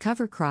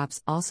 Cover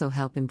crops also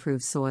help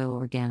improve soil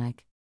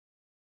organic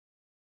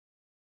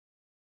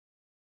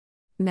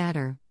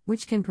matter,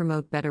 which can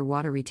promote better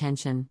water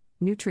retention,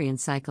 nutrient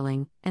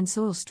cycling, and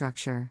soil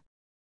structure.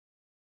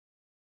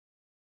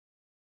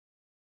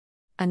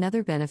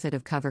 Another benefit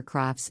of cover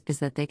crops is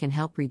that they can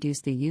help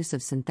reduce the use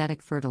of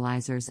synthetic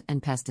fertilizers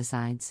and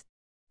pesticides.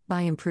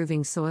 By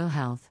improving soil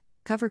health,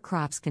 cover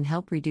crops can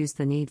help reduce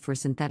the need for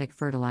synthetic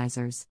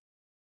fertilizers.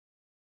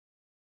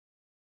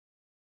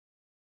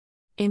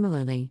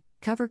 Similarly,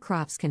 cover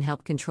crops can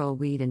help control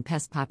weed and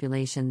pest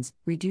populations,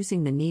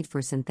 reducing the need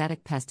for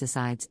synthetic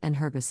pesticides and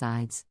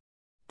herbicides.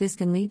 This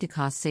can lead to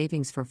cost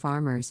savings for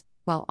farmers,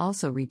 while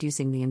also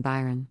reducing the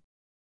environment.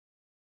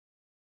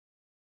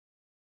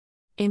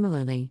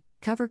 Similarly,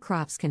 cover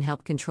crops can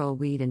help control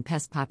weed and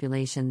pest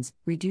populations,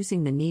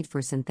 reducing the need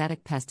for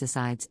synthetic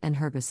pesticides and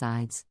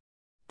herbicides.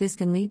 This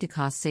can lead to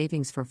cost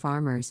savings for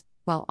farmers,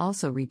 while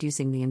also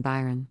reducing the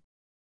environment.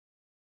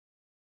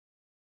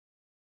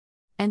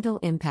 Environmental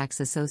impacts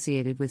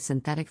associated with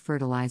synthetic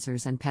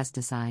fertilizers and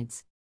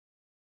pesticides.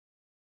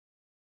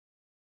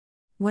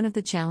 One of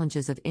the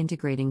challenges of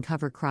integrating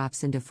cover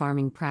crops into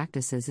farming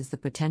practices is the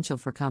potential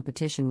for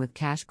competition with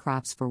cash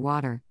crops for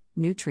water,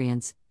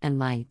 nutrients, and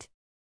light.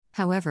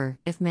 However,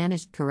 if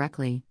managed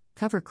correctly,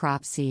 cover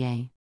crops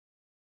ca.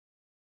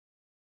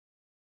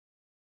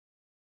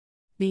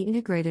 Be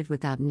integrated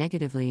without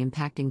negatively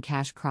impacting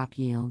cash crop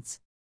yields.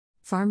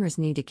 Farmers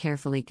need to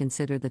carefully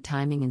consider the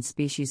timing and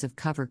species of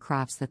cover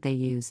crops that they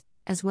use,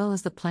 as well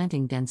as the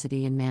planting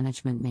density and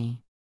management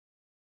may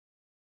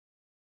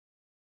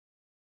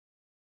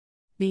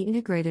be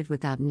integrated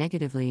without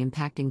negatively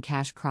impacting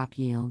cash crop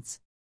yields.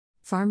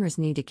 Farmers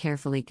need to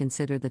carefully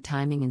consider the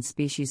timing and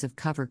species of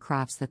cover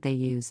crops that they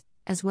use,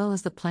 as well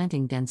as the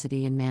planting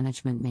density and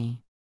management may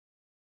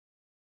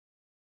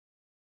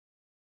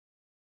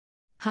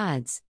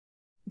HUDs.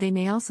 They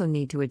may also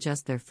need to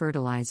adjust their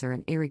fertilizer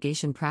and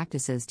irrigation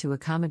practices to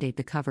accommodate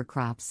the cover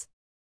crops.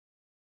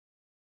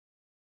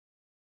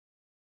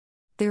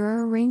 There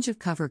are a range of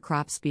cover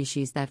crop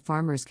species that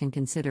farmers can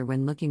consider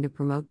when looking to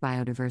promote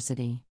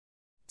biodiversity.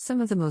 Some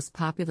of the most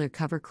popular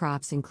cover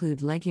crops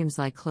include legumes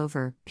like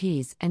clover,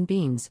 peas, and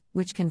beans,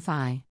 which can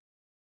phi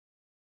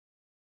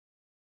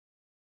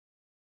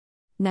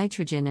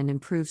nitrogen and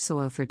improve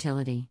soil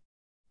fertility.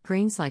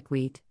 Grains like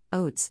wheat,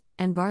 oats,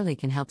 and barley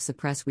can help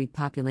suppress weed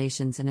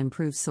populations and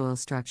improve soil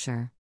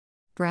structure.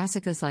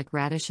 Brassicas like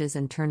radishes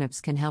and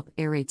turnips can help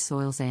aerate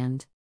soils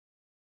and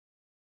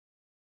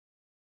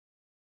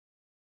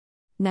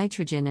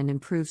nitrogen and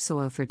improve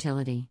soil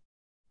fertility.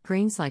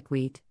 Grains like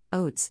wheat,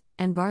 oats,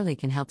 and barley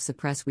can help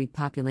suppress weed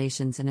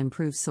populations and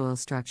improve soil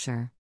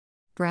structure.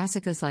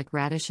 Brassicas like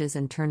radishes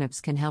and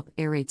turnips can help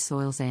aerate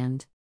soils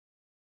and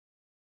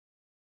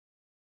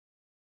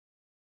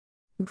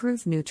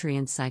improve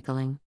nutrient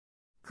cycling.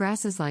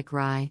 Grasses like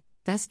rye,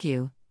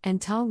 fescue,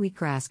 and tall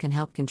wheatgrass can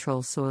help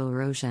control soil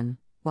erosion,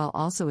 while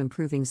also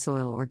improving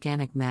soil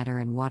organic matter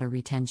and water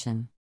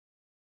retention.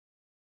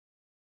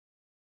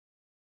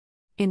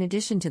 In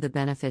addition to the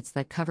benefits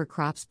that cover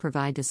crops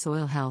provide to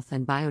soil health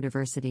and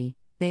biodiversity,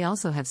 they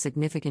also have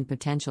significant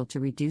potential to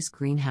reduce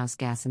greenhouse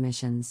gas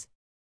emissions.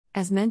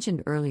 As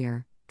mentioned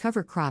earlier,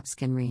 cover crops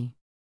can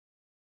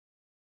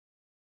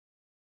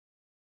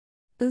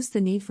boost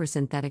the need for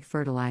synthetic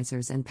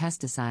fertilizers and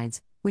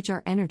pesticides, which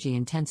are energy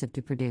intensive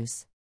to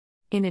produce.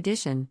 In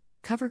addition,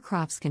 cover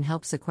crops can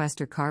help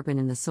sequester carbon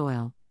in the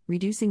soil,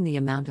 reducing the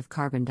amount of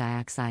carbon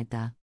dioxide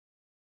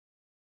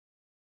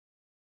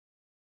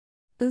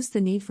boost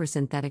the need for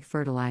synthetic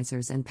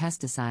fertilizers and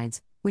pesticides,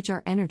 which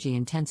are energy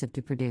intensive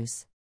to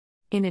produce.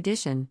 In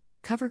addition,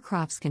 cover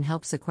crops can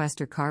help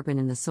sequester carbon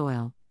in the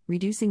soil,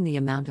 reducing the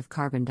amount of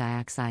carbon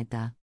dioxide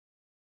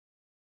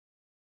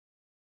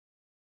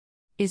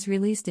is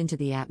released into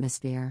the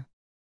atmosphere.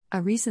 A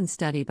recent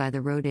study by the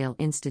Rodale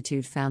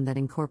Institute found that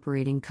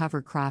incorporating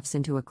cover crops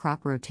into a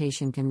crop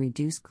rotation can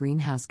reduce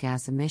greenhouse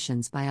gas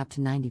emissions by up to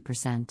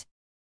 90%.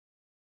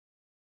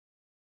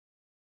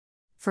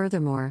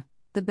 Furthermore,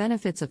 the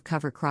benefits of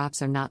cover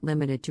crops are not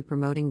limited to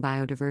promoting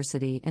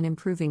biodiversity and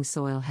improving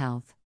soil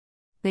health.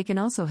 They can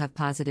also have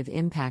positive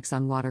impacts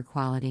on water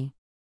quality.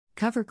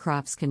 Cover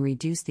crops can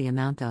reduce the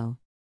amount of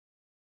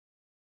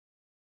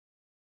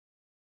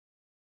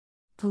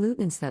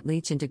pollutants that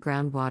leach into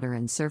groundwater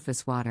and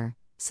surface water,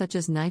 such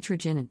as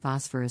nitrogen and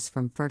phosphorus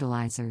from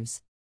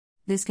fertilizers.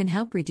 This can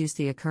help reduce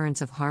the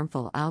occurrence of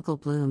harmful algal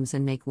blooms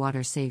and make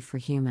water safe for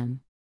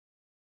human.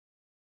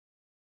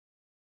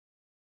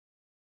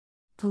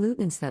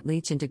 Pollutants that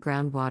leach into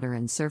groundwater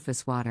and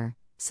surface water,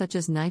 such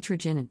as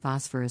nitrogen and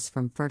phosphorus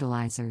from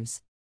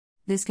fertilizers.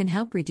 This can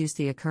help reduce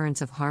the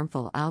occurrence of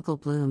harmful algal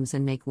blooms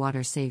and make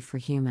water safe for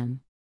human.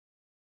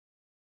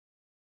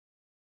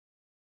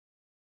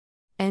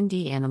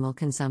 ND animal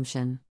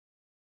consumption.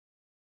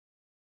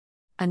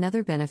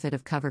 Another benefit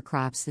of cover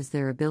crops is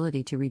their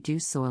ability to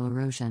reduce soil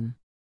erosion.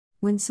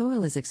 When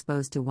soil is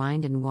exposed to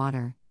wind and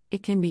water,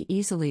 it can be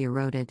easily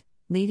eroded,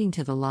 leading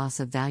to the loss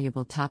of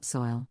valuable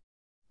topsoil.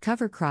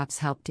 Cover crops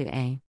help to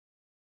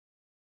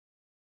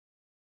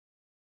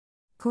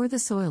core the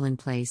soil in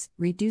place,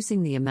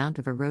 reducing the amount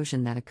of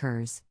erosion that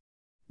occurs.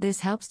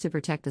 This helps to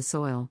protect the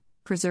soil,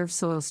 preserve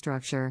soil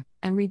structure,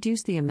 and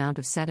reduce the amount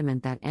of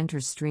sediment that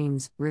enters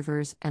streams,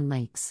 rivers, and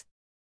lakes.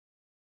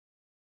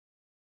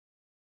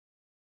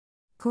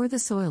 Core the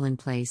soil in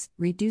place,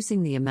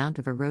 reducing the amount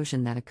of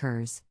erosion that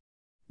occurs.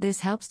 This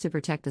helps to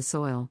protect the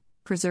soil,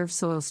 preserve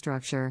soil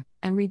structure,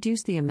 and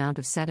reduce the amount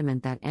of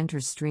sediment that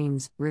enters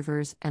streams,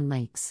 rivers, and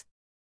lakes.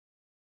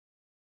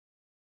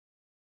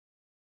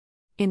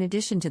 In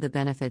addition to the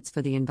benefits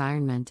for the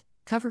environment,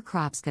 cover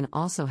crops can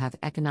also have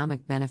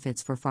economic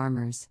benefits for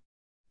farmers.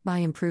 By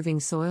improving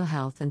soil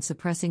health and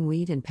suppressing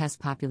weed and pest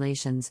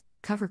populations,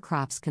 cover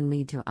crops can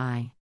lead to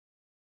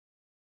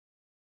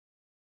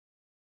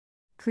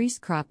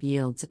increased crop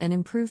yields and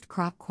improved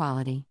crop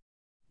quality.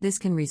 This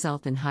can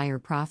result in higher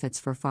profits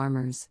for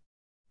farmers.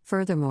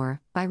 Furthermore,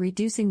 by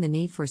reducing the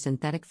need for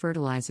synthetic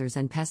fertilizers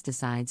and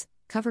pesticides,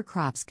 cover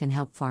crops can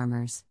help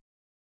farmers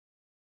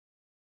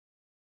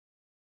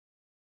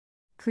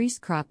increase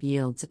crop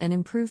yields and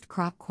improved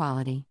crop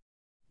quality.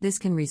 This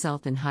can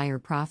result in higher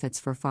profits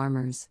for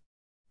farmers.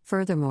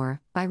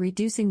 Furthermore, by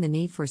reducing the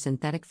need for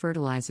synthetic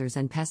fertilizers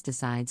and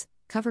pesticides,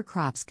 cover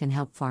crops can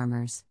help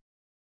farmers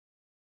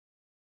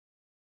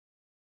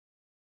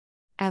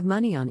save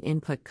money on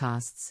input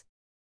costs.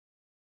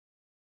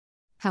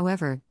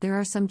 However, there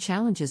are some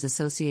challenges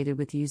associated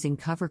with using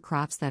cover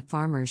crops that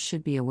farmers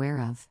should be aware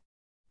of.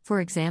 For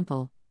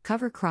example,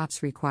 cover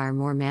crops require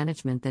more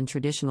management than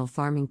traditional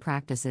farming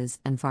practices,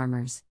 and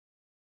farmers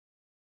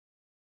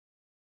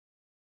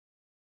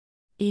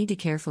need to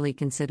carefully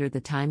consider the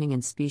timing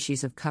and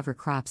species of cover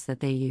crops that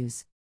they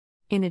use.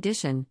 In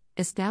addition,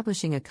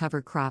 establishing a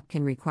cover crop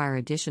can require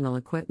additional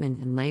equipment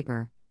and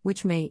labor,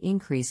 which may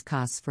increase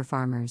costs for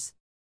farmers.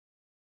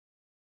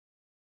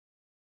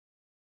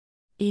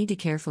 Need to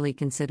carefully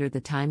consider the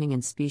timing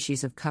and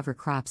species of cover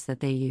crops that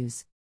they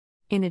use.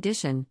 In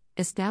addition,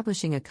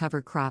 establishing a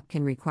cover crop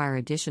can require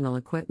additional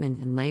equipment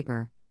and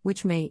labor,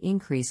 which may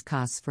increase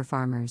costs for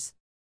farmers.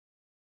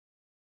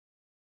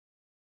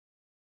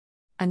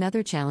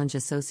 Another challenge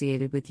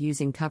associated with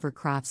using cover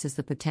crops is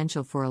the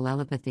potential for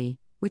allelopathy,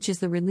 which is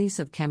the release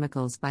of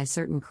chemicals by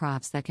certain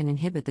crops that can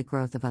inhibit the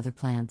growth of other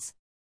plants.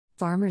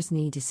 Farmers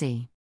need to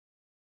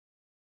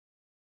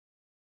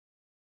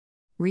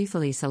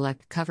carefully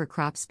select cover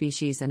crop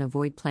species and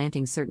avoid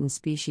planting certain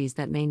species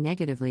that may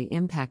negatively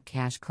impact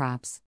cash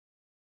crops.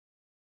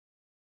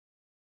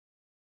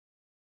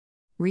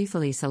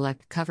 Carefully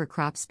select cover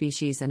crop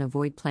species and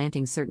avoid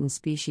planting certain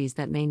species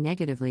that may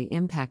negatively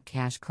impact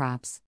cash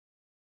crops.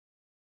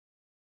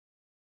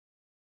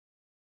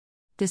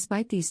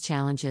 Despite these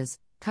challenges,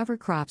 cover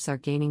crops are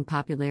gaining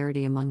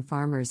popularity among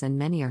farmers and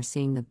many are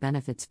seeing the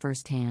benefits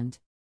firsthand.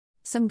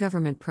 Some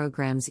government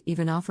programs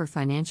even offer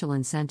financial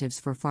incentives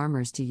for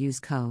farmers to use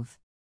cover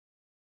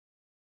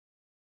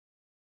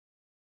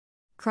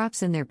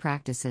crops in their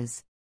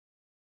practices.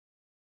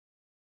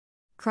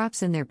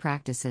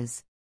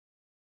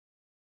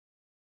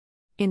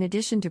 In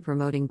addition to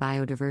promoting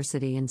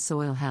biodiversity and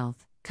soil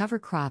health, cover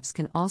crops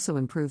can also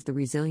improve the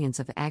resilience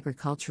of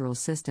agricultural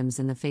systems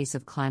in the face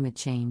of climate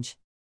change.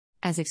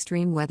 As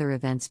extreme weather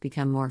events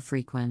become more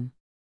frequent,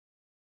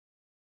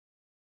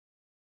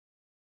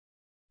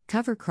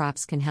 cover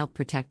crops can help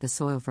protect the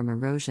soil from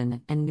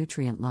erosion and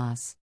nutrient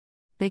loss.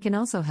 They can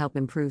also help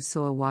improve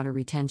soil water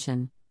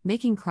retention,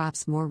 making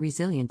crops more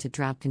resilient to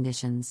drought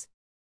conditions.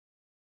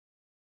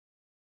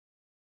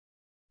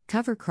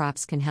 Cover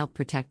crops can help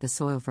protect the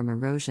soil from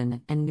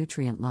erosion and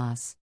nutrient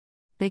loss.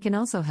 They can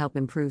also help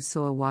improve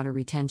soil water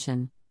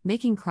retention,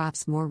 making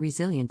crops more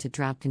resilient to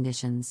drought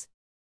conditions.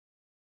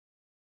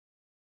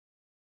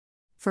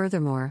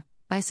 Furthermore,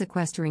 by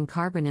sequestering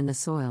carbon in the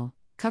soil,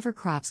 cover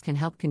crops can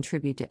help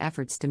contribute to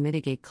efforts to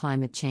mitigate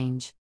climate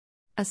change.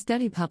 A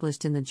study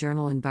published in the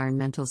journal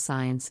Environmental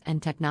Science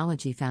and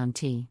Technology found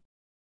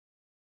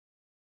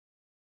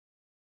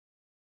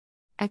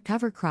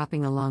cover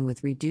cropping along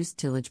with reduced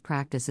tillage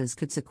practices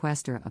could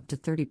sequester up to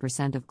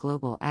 30% of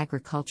global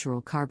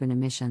agricultural carbon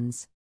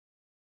emissions.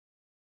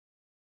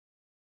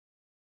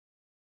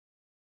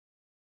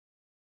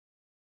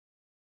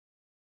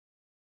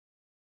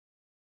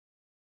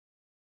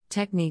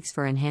 Techniques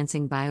for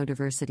enhancing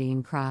biodiversity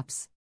in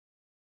crops.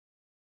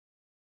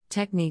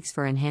 Techniques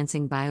for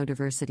enhancing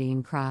biodiversity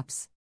in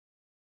crops.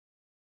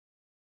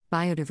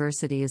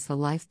 Biodiversity is the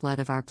lifeblood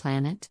of our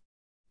planet.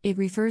 It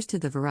refers to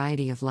the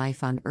variety of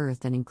life on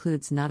Earth and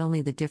includes not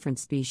only the different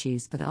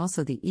species but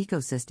also the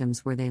ecosystems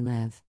where they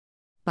live.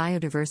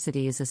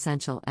 Biodiversity is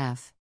essential for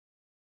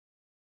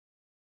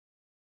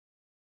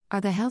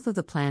the health of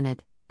the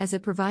planet, as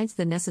it provides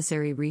the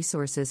necessary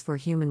resources for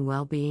human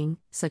well-being,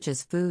 such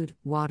as food,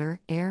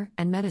 water, air,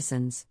 and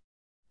medicines.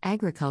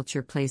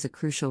 Agriculture plays a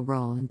crucial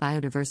role in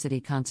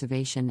biodiversity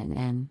conservation and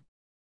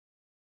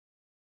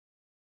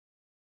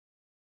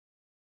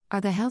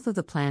the health of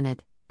the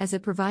planet, as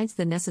it provides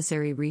the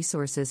necessary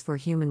resources for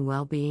human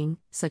well-being,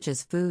 such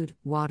as food,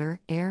 water,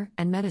 air,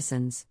 and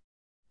medicines.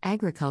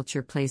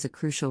 Agriculture plays a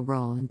crucial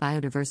role in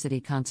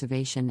biodiversity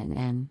conservation and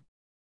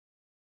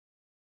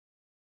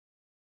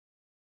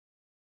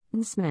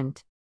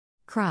enhancement.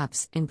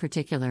 Crops, in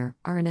particular,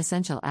 are an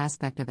essential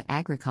aspect of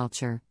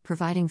agriculture,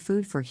 providing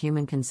food for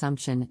human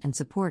consumption and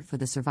support for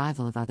the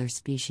survival of other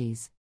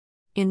species.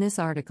 In this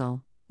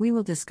article, we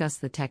will discuss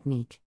the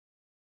technique.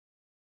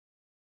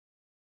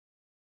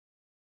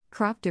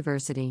 Crop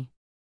diversity.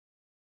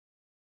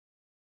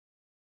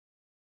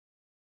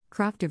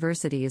 Crop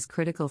diversity is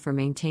critical for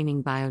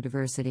maintaining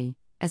biodiversity,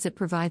 as it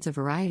provides a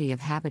variety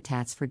of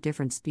habitats for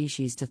different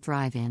species to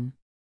thrive in.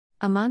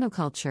 A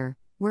monoculture,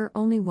 where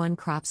only one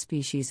crop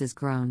species is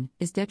grown,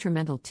 is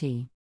detrimental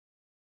to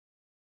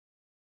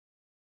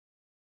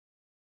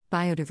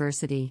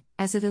biodiversity,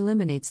 as it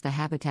eliminates the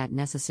habitat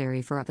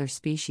necessary for other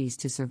species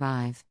to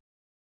survive.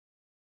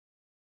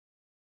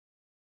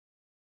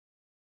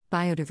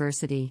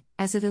 Biodiversity,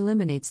 as it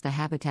eliminates the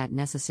habitat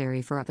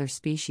necessary for other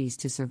species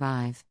to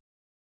survive.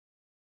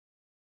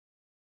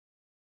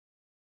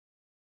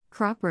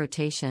 Crop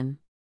rotation.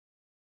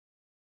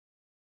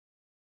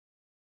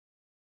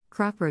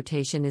 Crop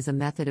rotation is a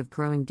method of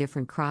growing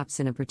different crops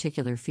in a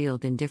particular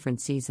field in different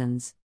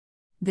seasons.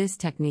 This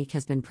technique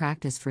has been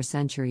practiced for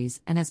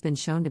centuries and has been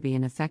shown to be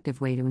an effective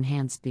way to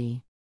enhance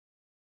bee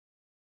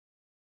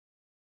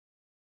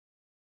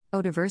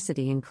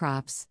diversity in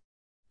crops.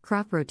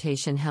 Crop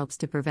rotation helps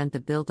to prevent the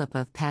buildup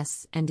of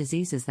pests and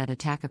diseases that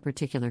attack a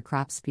particular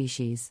crop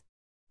species.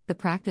 The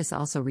practice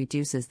also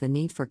reduces the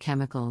need for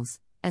chemicals,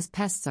 as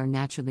pests are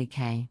naturally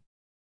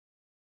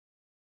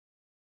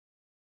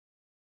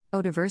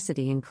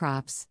diversity in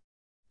crops.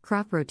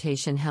 Crop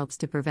rotation helps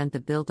to prevent the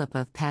buildup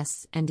of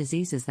pests and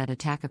diseases that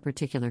attack a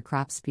particular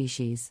crop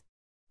species.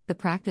 The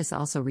practice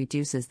also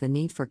reduces the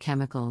need for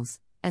chemicals,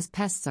 as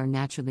pests are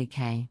naturally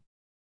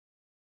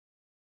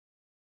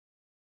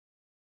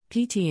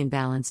pt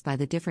imbalanced by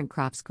the different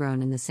crops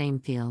grown in the same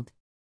field.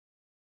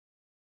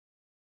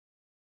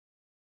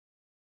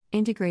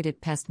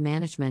 Integrated Pest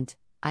Management,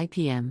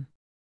 IPM.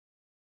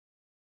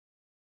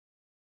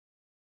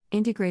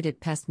 Integrated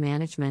Pest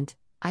Management,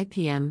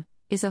 IPM,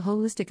 is a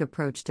holistic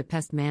approach to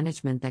pest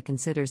management that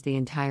considers the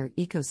entire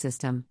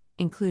ecosystem,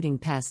 including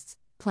pests,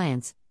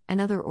 plants,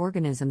 and other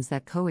organisms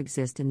that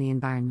coexist in the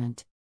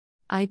environment.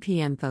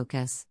 IPM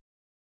focus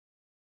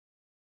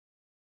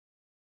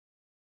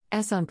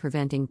on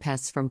preventing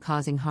pests from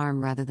causing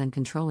harm rather than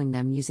controlling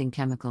them using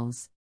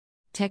chemicals.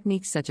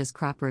 Techniques such as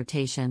crop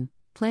rotation,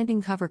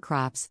 planting cover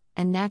crops,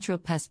 and natural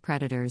pest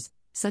predators,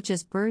 such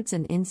as birds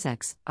and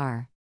insects,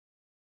 are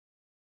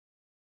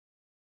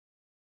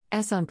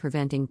on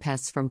preventing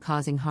pests from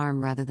causing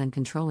harm rather than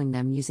controlling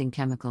them using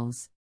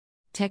chemicals.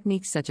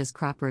 Techniques such as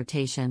crop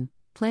rotation,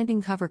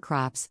 planting cover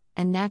crops,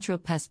 and natural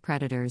pest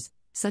predators,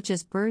 such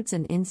as birds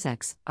and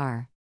insects,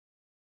 are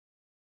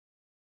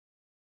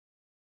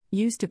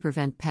used to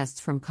prevent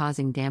pests from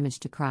causing damage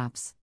to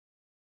crops.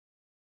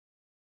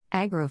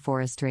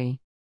 Agroforestry.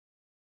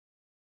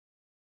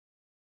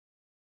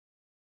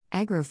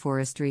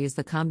 Agroforestry is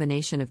the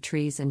combination of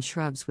trees and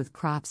shrubs with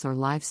crops or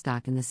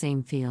livestock in the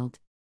same field.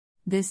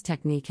 This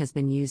technique has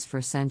been used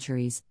for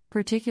centuries,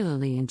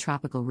 particularly in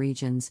tropical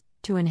regions,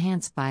 to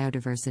enhance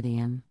biodiversity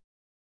and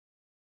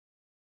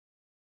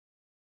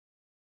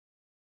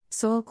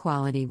soil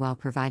quality while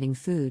providing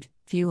food,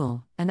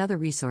 fuel, and other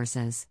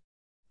resources.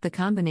 The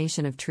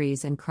combination of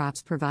trees and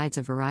crops provides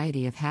a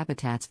variety of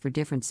habitats for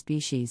different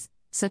species,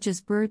 such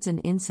as birds and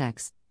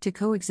insects, to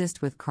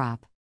coexist with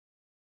crop.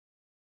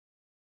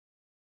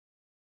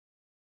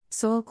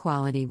 Soil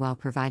quality while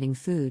providing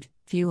food,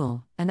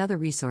 fuel, and other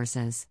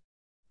resources.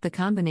 The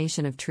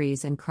combination of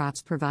trees and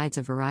crops provides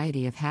a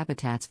variety of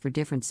habitats for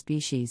different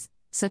species,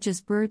 such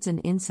as birds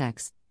and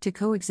insects, to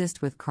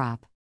coexist with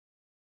crop.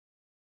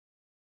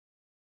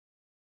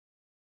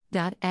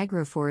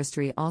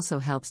 Agroforestry also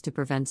helps to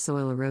prevent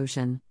soil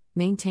erosion,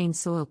 maintain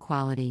soil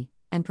quality,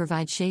 and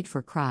provide shade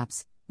for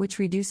crops, which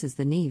reduces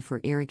the need for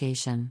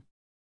irrigation.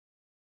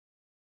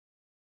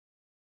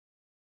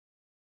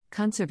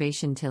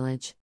 Conservation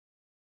tillage.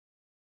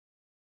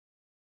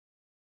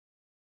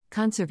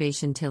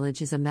 Conservation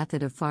tillage is a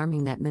method of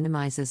farming that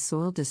minimizes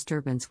soil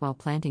disturbance while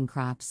planting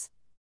crops.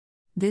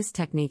 This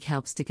technique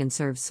helps to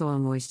conserve soil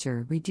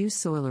moisture, reduce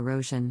soil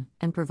erosion,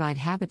 and provide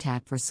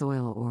habitat for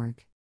soil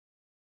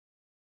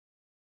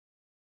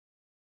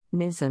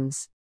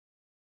organisms.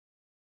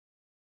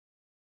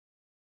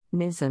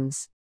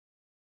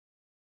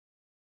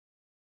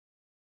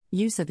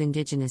 Use of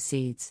indigenous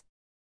seeds.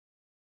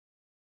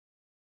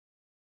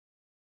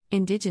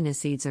 Indigenous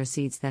seeds are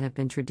seeds that have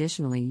been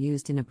traditionally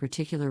used in a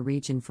particular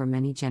region for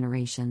many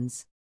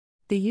generations.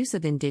 The use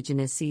of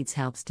indigenous seeds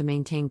helps to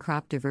maintain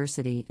crop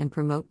diversity and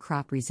promote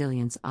crop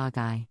resilience.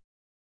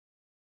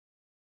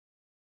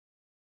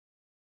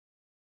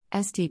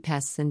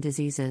 Pests and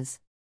diseases.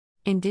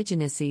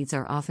 Indigenous seeds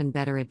are often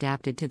better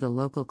adapted to the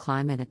local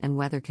climate and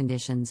weather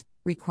conditions,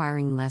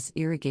 requiring less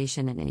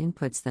irrigation and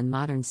inputs than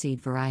modern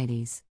seed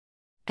varieties.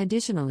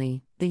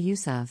 Additionally, the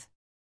use of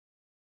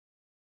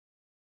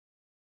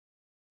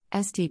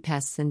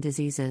pests and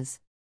diseases.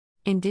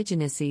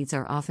 Indigenous seeds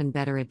are often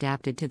better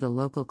adapted to the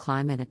local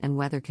climate and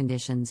weather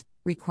conditions,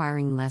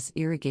 requiring less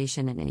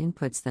irrigation and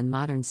inputs than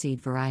modern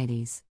seed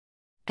varieties.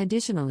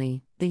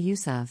 Additionally, the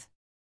use of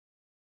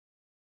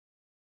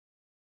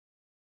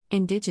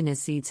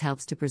indigenous seeds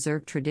helps to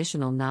preserve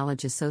traditional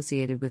knowledge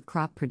associated with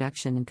crop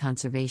production and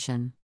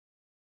conservation.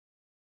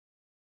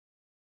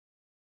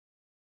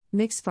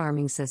 Mixed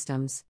farming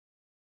systems.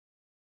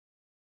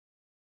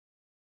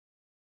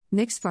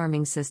 Mixed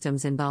farming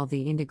systems involve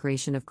the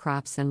integration of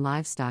crops and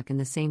livestock in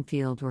the same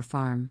field or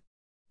farm.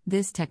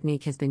 This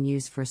technique has been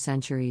used for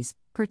centuries,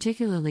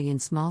 particularly in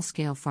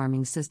small-scale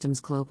farming systems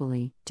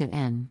globally, to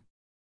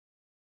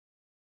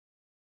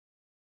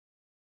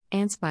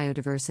enhance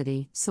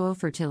biodiversity, soil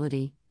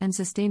fertility, and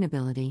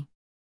sustainability.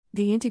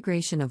 The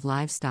integration of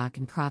livestock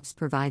and crops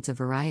provides a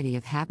variety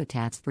of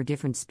habitats for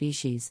different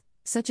species,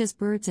 such as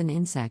birds and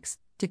insects,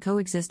 to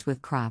coexist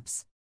with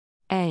crops.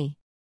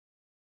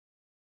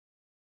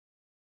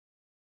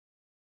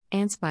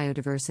 Enhance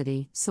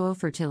biodiversity, soil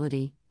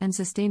fertility, and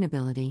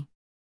sustainability.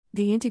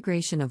 The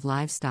integration of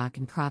livestock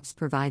and crops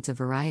provides a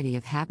variety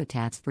of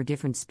habitats for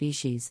different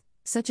species,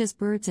 such as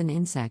birds and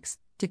insects,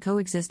 to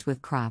coexist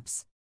with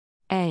crops.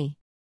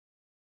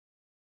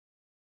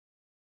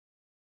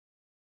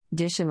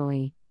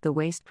 Additionally, the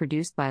waste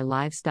produced by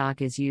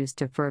livestock is used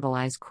to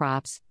fertilize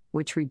crops,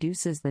 which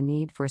reduces the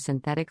need for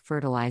synthetic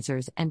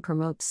fertilizers and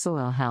promotes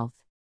soil health.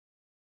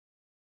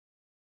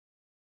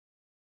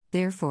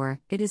 Therefore,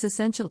 it is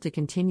essential to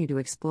continue to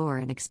explore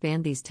and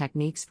expand these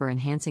techniques for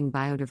enhancing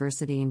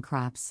biodiversity in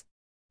crops.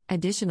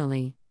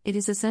 Additionally, it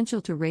is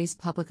essential to raise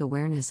public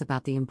awareness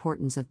about the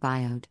importance of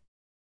biodiversity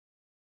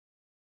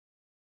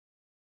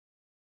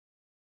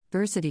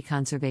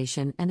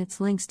conservation and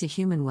its links to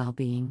human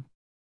well-being.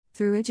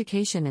 Through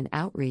education and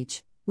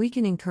outreach, we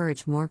can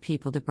encourage more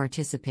people to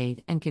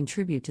participate and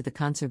contribute to the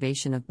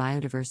conservation of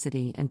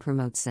biodiversity and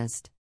promote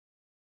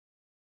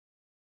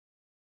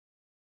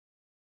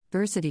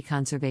biodiversity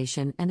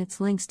conservation and its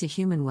links to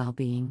human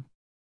well-being.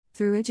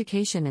 Through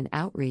education and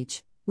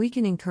outreach, we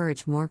can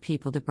encourage more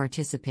people to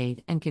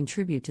participate and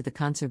contribute to the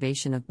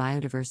conservation of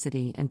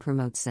biodiversity and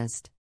promote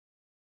sustainable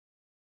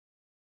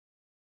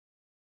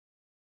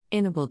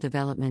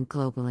development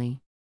globally.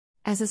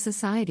 As a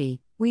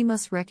society, we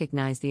must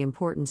recognize the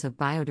importance of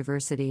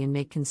biodiversity and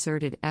make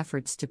concerted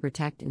efforts to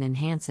protect and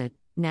enhance it,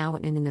 now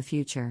and in the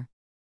future.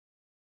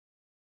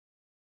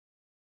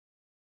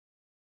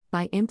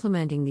 By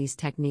implementing these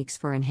techniques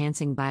for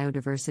enhancing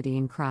biodiversity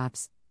in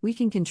crops, we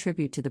can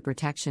contribute to the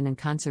protection and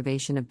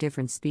conservation of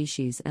different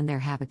species and their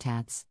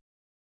habitats.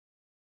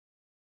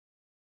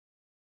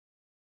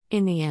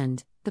 In the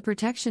end, the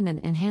protection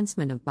and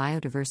enhancement of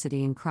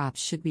biodiversity in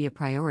crops should be a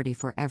priority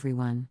for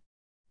everyone.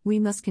 We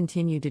must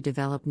continue to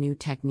develop new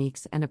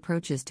techniques and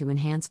approaches to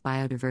enhance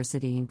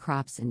biodiversity in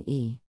crops and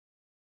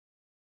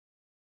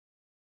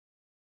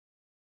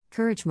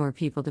encourage more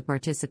people to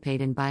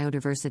participate in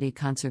biodiversity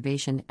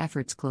conservation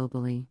efforts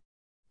globally.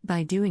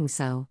 By doing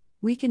so,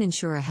 we can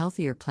ensure a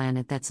healthier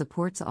planet that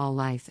supports all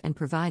life and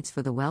provides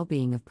for the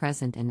well-being of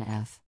present and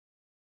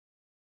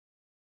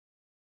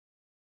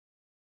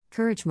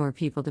encourage more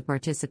people to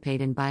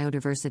participate in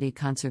biodiversity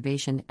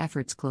conservation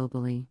efforts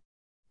globally.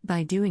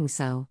 By doing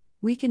so,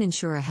 we can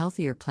ensure a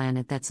healthier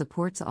planet that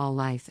supports all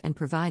life and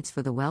provides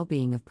for the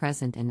well-being of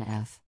present and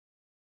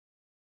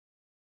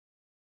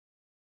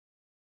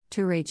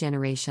future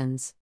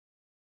generations.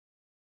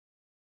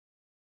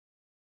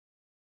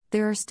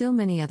 There are still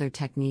many other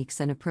techniques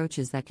and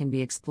approaches that can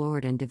be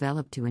explored and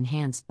developed to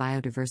enhance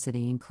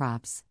biodiversity in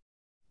crops.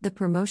 The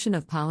promotion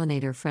of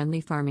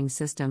pollinator-friendly farming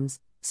systems,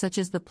 such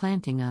as the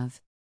planting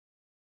of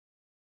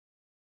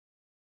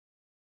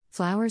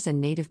flowers and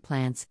native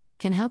plants,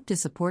 can help to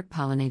support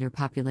pollinator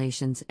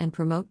populations and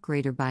promote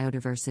greater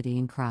biodiversity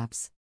in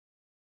crops.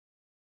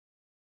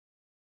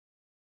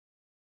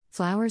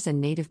 Flowers and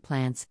native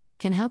plants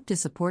can help to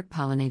support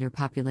pollinator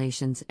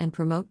populations and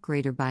promote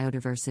greater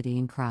biodiversity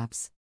in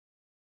crops.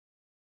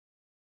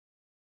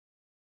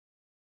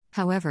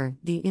 However,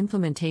 the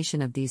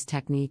implementation of these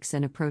techniques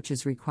and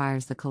approaches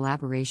requires the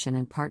collaboration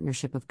and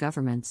partnership of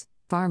governments,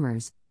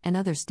 farmers, and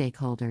other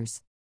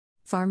stakeholders.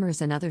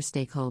 Farmers and other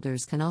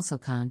stakeholders can also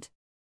contribute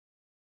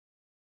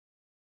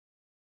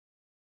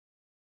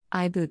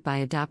by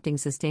adopting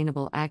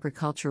sustainable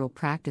agricultural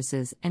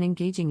practices and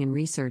engaging in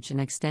research and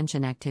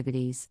extension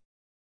activities.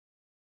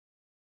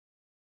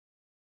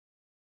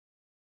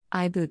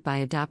 By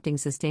adopting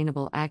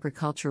sustainable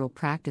agricultural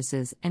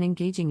practices and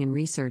engaging in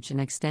research and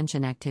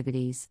extension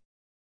activities.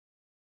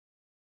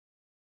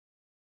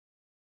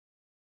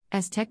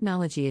 As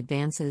technology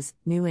advances,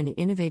 new and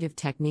innovative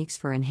techniques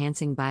for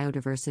enhancing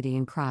biodiversity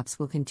in crops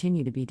will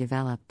continue to be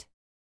developed.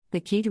 The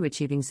key to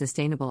achieving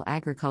sustainable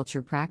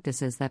agriculture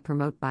practices that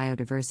promote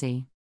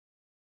biodiversity.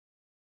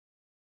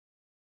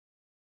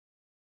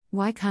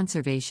 Why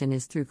conservation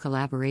is through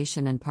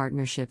collaboration and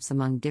partnerships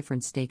among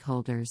different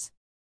stakeholders.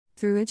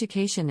 Through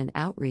education and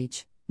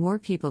outreach, more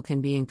people can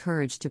be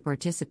encouraged to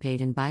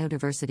participate in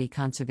biodiversity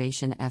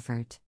conservation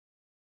effort.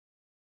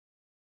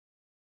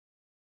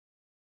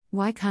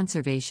 Why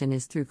conservation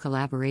is through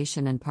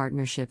collaboration and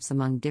partnerships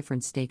among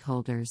different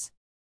stakeholders.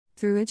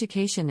 Through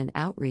education and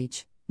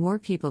outreach, more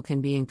people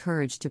can be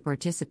encouraged to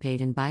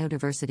participate in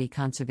biodiversity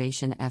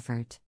conservation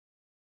effort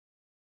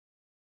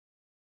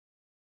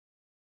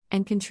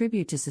and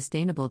contribute to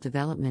sustainable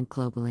development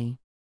globally.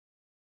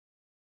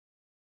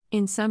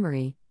 In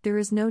summary, there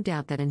is no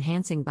doubt that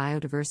enhancing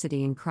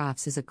biodiversity in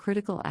crops is a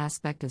critical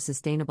aspect of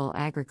sustainable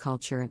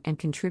agriculture and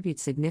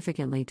contributes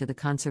significantly to the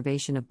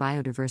conservation of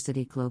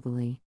biodiversity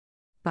globally.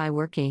 By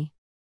working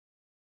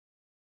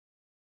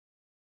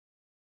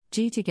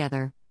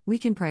together, we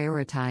can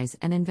prioritize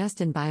and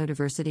invest in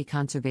biodiversity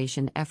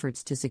conservation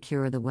efforts to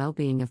secure the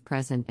well-being of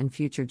present and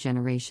future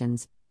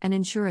generations and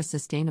ensure a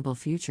sustainable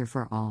future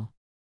for all.